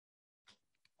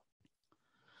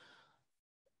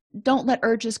 Don't let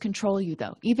urges control you,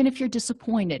 though. Even if you're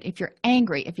disappointed, if you're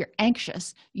angry, if you're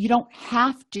anxious, you don't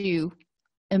have to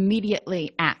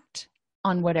immediately act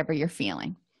on whatever you're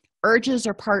feeling. Urges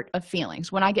are part of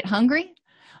feelings. When I get hungry,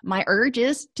 my urge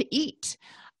is to eat.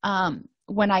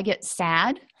 When I get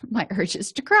sad, my urge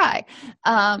is to cry.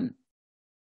 The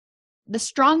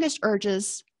strongest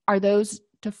urges are those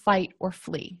to fight or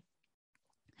flee.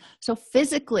 So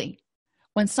physically,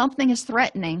 when something is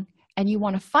threatening and you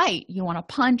want to fight, you want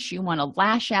to punch, you want to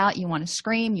lash out, you want to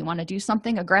scream, you want to do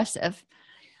something aggressive.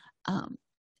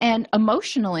 And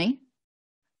emotionally,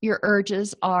 your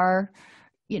urges are,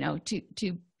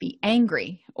 to be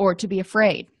angry or to be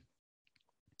afraid.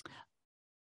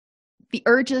 The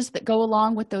urges that go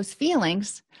along with those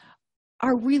feelings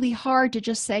are really hard to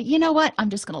just say, you know what, I'm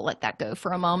just going to let that go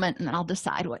for a moment and then I'll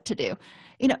decide what to do.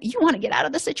 You want to get out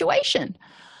of the situation.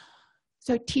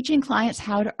 So teaching clients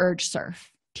how to urge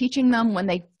surf, teaching them when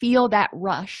they feel that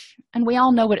rush, and we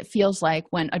all know what it feels like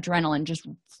when adrenaline just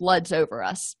floods over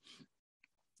us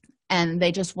and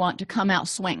they just want to come out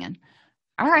swinging.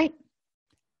 All right,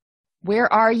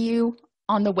 where are you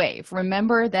on the wave?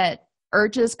 Remember that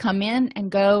urges come in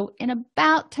and go in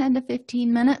about 10 to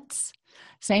 15 minutes.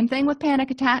 Same thing with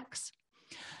panic attacks.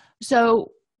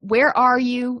 So where are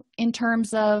you in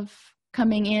terms of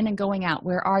coming in and going out?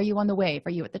 Where are you on the wave?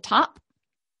 Are you at the top,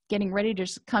 getting ready to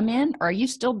just come in, or are you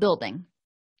still building?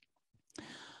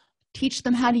 Teach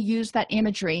them how to use that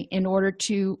imagery in order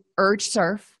to urge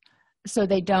surf so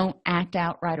they don't act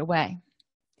out right away.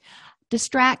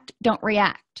 Distract, don't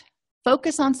react.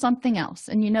 Focus on something else.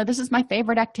 And this is my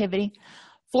favorite activity.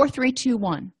 4, 3, 2,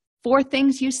 1. 4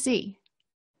 things you see,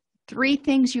 3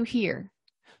 things you hear,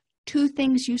 2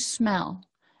 things you smell,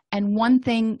 and 1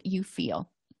 thing you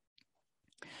feel.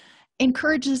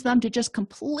 Encourages them to just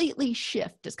completely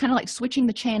shift. It's kind of like switching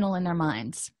the channel in their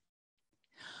minds.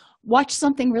 Watch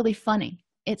something really funny.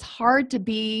 It's hard to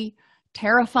be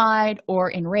terrified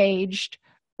or enraged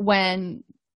when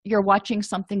you're watching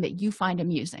something that you find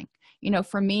amusing.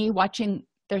 For me,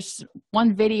 there's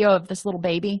one video of this little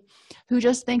baby who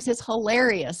just thinks it's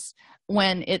hilarious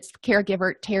when its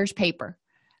caregiver tears paper,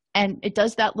 and it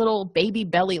does that little baby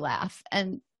belly laugh.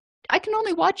 And I can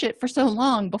only watch it for so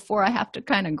long before I have to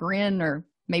kind of grin or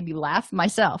maybe laugh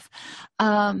myself.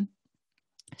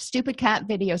 Stupid cat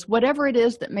videos, whatever it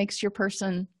is that makes your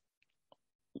person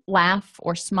laugh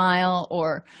or smile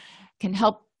or can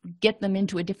help get them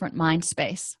into a different mind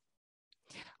space.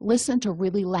 Listen to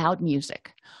really loud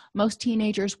music. Most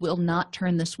teenagers will not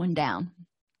turn this one down.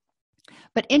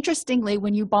 But interestingly,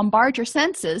 when you bombard your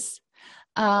senses,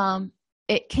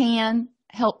 it can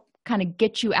help kind of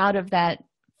get you out of that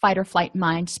fight or flight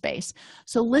mind space.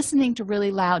 So listening to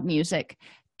really loud music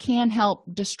can help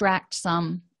distract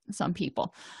some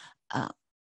people.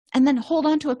 And then hold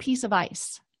on to a piece of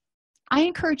ice. I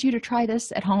encourage you to try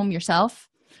this at home yourself.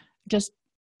 Just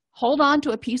hold on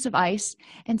to a piece of ice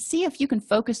and see if you can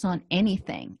focus on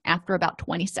anything after about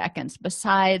 20 seconds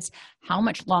besides how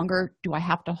much longer do I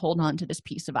have to hold on to this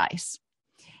piece of ice.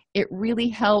 It really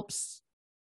helps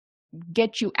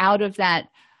get you out of that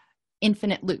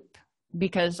infinite loop,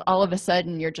 because all of a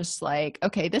sudden you're just like,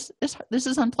 okay, this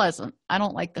is unpleasant. I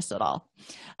don't like this at all.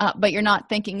 But you're not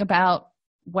thinking about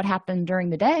what happened during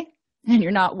the day, and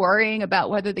you're not worrying about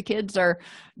whether the kids are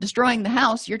destroying the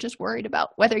house. You're just worried about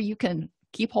whether you can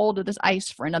keep hold of this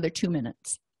ice for another 2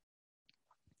 minutes.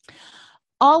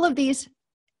 All of these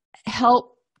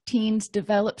help teens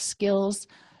develop skills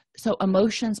so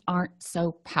emotions aren't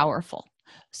so powerful,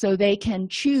 so they can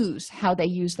choose how they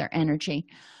use their energy,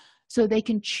 so they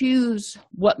can choose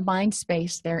what mind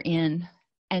space they're in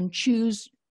and choose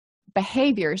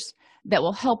behaviors that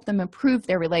will help them improve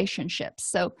their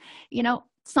relationships. So,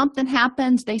 something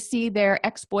happens, they see their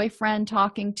ex-boyfriend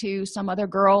talking to some other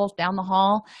girl down the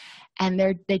hall, and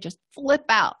they just flip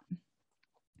out.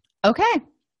 Okay,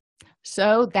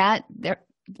 so that there are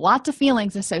lots of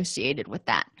feelings associated with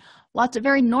that, lots of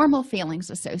very normal feelings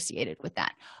associated with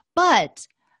that. But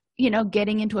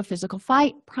getting into a physical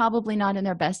fight, probably not in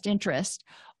their best interest,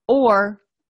 or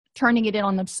turning it in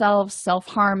on themselves,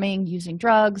 self-harming, using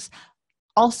drugs,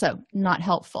 also not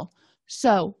helpful.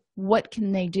 So what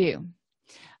can they do?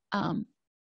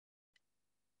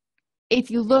 If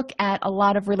you look at a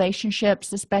lot of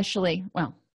relationships, especially,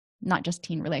 well, not just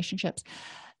teen relationships,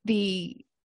 the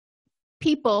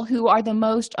people who are the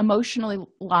most emotionally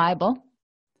liable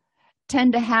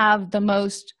tend to have the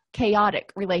most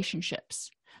chaotic relationships.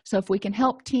 So if we can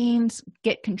help teens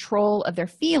get control of their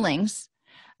feelings,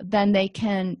 then they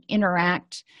can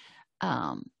interact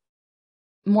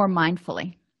more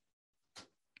mindfully.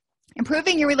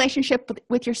 Improving your relationship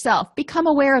with yourself. Become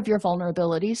aware of your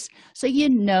vulnerabilities so you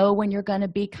know when you're going to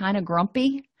be kind of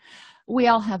grumpy. We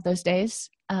all have those days.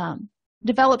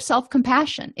 Develop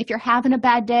self-compassion. If you're having a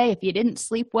bad day, if you didn't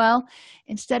sleep well,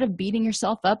 instead of beating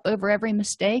yourself up over every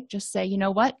mistake, just say, you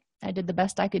know what? I did the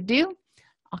best I could do.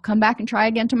 I'll come back and try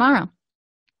again tomorrow.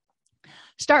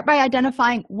 Start by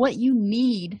identifying what you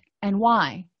need and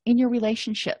why in your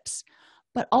relationships,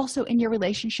 but also in your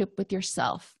relationship with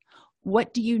yourself.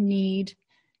 What do you need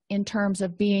in terms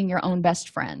of being your own best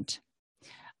friend?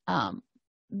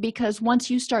 Because once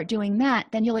you start doing that,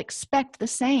 then you'll expect the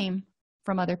same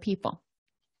from other people.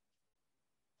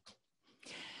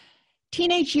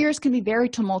 Teenage years can be very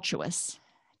tumultuous.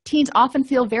 Teens often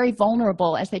feel very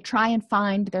vulnerable as they try and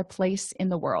find their place in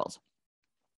the world.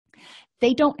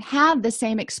 They don't have the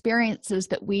same experiences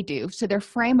that we do, so their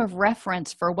frame of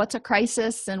reference for what's a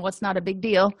crisis and what's not a big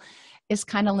deal is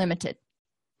kind of limited.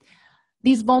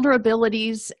 These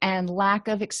vulnerabilities and lack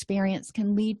of experience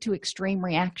can lead to extreme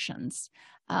reactions.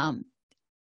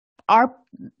 Our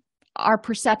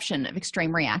perception of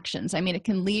extreme reactions, it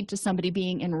can lead to somebody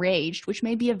being enraged, which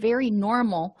may be a very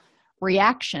normal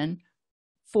reaction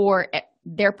for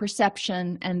their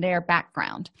perception and their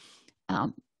background.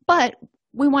 But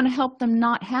we want to help them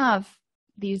not have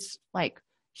these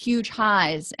huge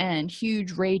highs and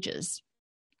huge rages.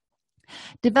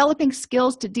 Developing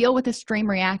skills to deal with extreme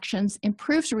reactions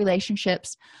improves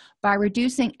relationships by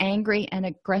reducing angry and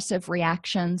aggressive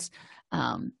reactions,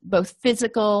 both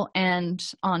physical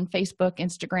and on Facebook,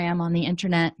 Instagram, on the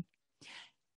internet.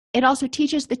 It also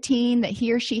teaches the teen that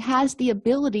he or she has the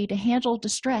ability to handle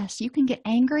distress. You can get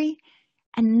angry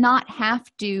and not have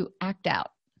to act out.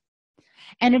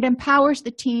 And it empowers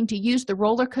the teen to use the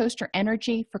roller coaster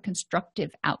energy for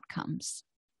constructive outcomes.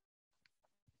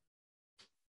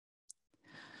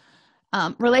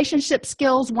 Relationship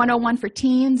Skills 101 for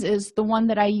Teens is the one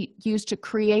that I used to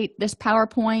create this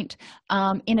PowerPoint.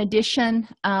 In addition,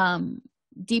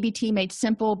 DBT Made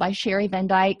Simple by Sherry Van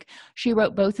Dyke. She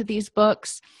wrote both of these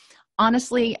books.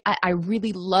 Honestly, I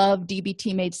really love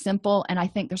DBT Made Simple, and I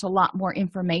think there's a lot more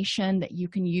information that you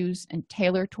can use and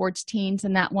tailor towards teens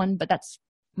in that one, but that's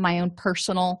my own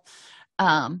personal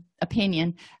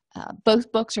opinion.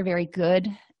 Both books are very good.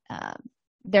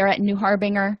 They're at New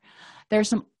Harbinger. There's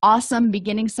some awesome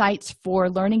beginning sites for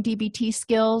learning DBT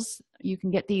skills. You can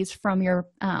get these from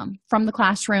the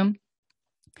classroom.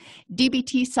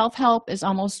 DBT self-help is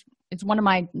it's one of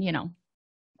my,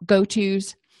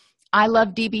 go-tos. I Love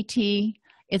DBT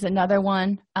is another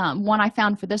one. One I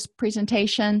found for this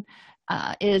presentation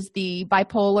is the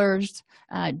bipolars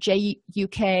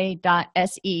juk.se.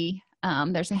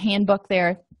 There's a handbook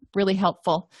there, really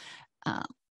helpful.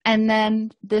 And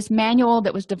then this manual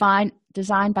that was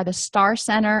designed by the Star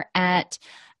Center at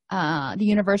the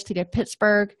University of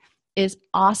Pittsburgh is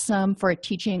awesome for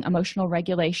teaching emotional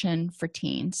regulation for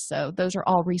teens. So those are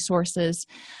all resources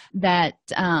that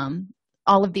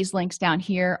all of these links down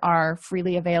here are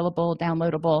freely available,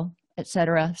 downloadable,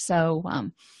 etc. So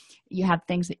you have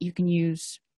things that you can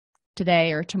use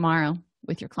today or tomorrow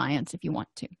with your clients if you want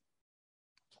to.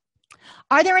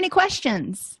 Are there any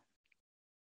questions?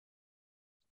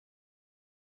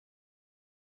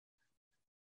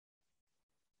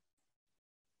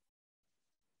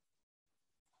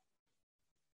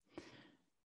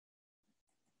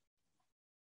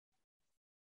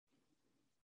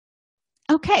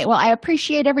 Okay, well, I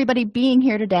appreciate everybody being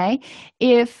here today.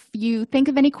 If you think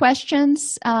of any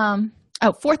questions,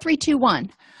 4321.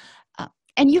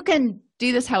 And you can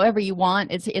do this however you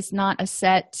want. It's not a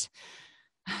set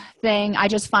thing. I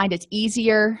just find it's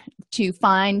easier to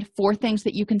find 4 things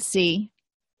that you can see,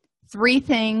 3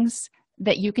 things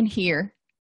that you can hear,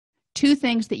 2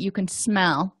 things that you can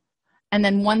smell, and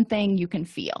then 1 thing you can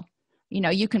feel.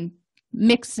 You can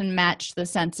mix and match the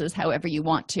senses however you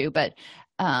want to, but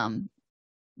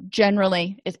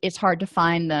generally it's hard to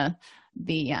find the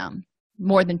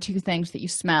more than 2 things that you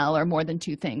smell or more than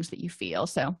 2 things that you feel.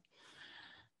 So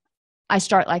I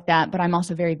start like that, but I'm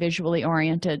also very visually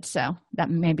oriented, so that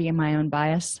may be my own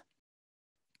bias.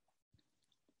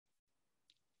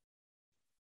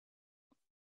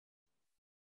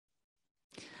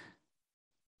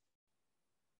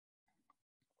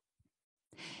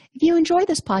 If you enjoy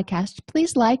this podcast,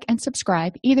 please like and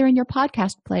subscribe either in your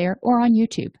podcast player or on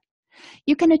YouTube.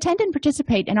 You can attend and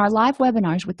participate in our live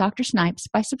webinars with Dr. Snipes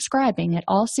by subscribing at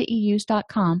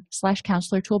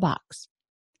allceus.com/counselor toolbox.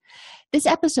 This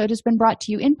episode has been brought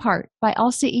to you in part by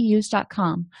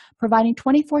allceus.com, providing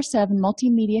 24/7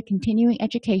 multimedia continuing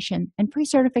education and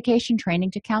pre-certification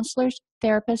training to counselors,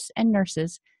 therapists, and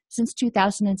nurses since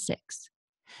 2006.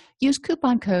 Use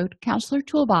coupon code Counselor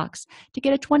Toolbox to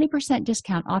get a 20%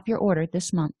 discount off your order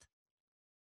this month.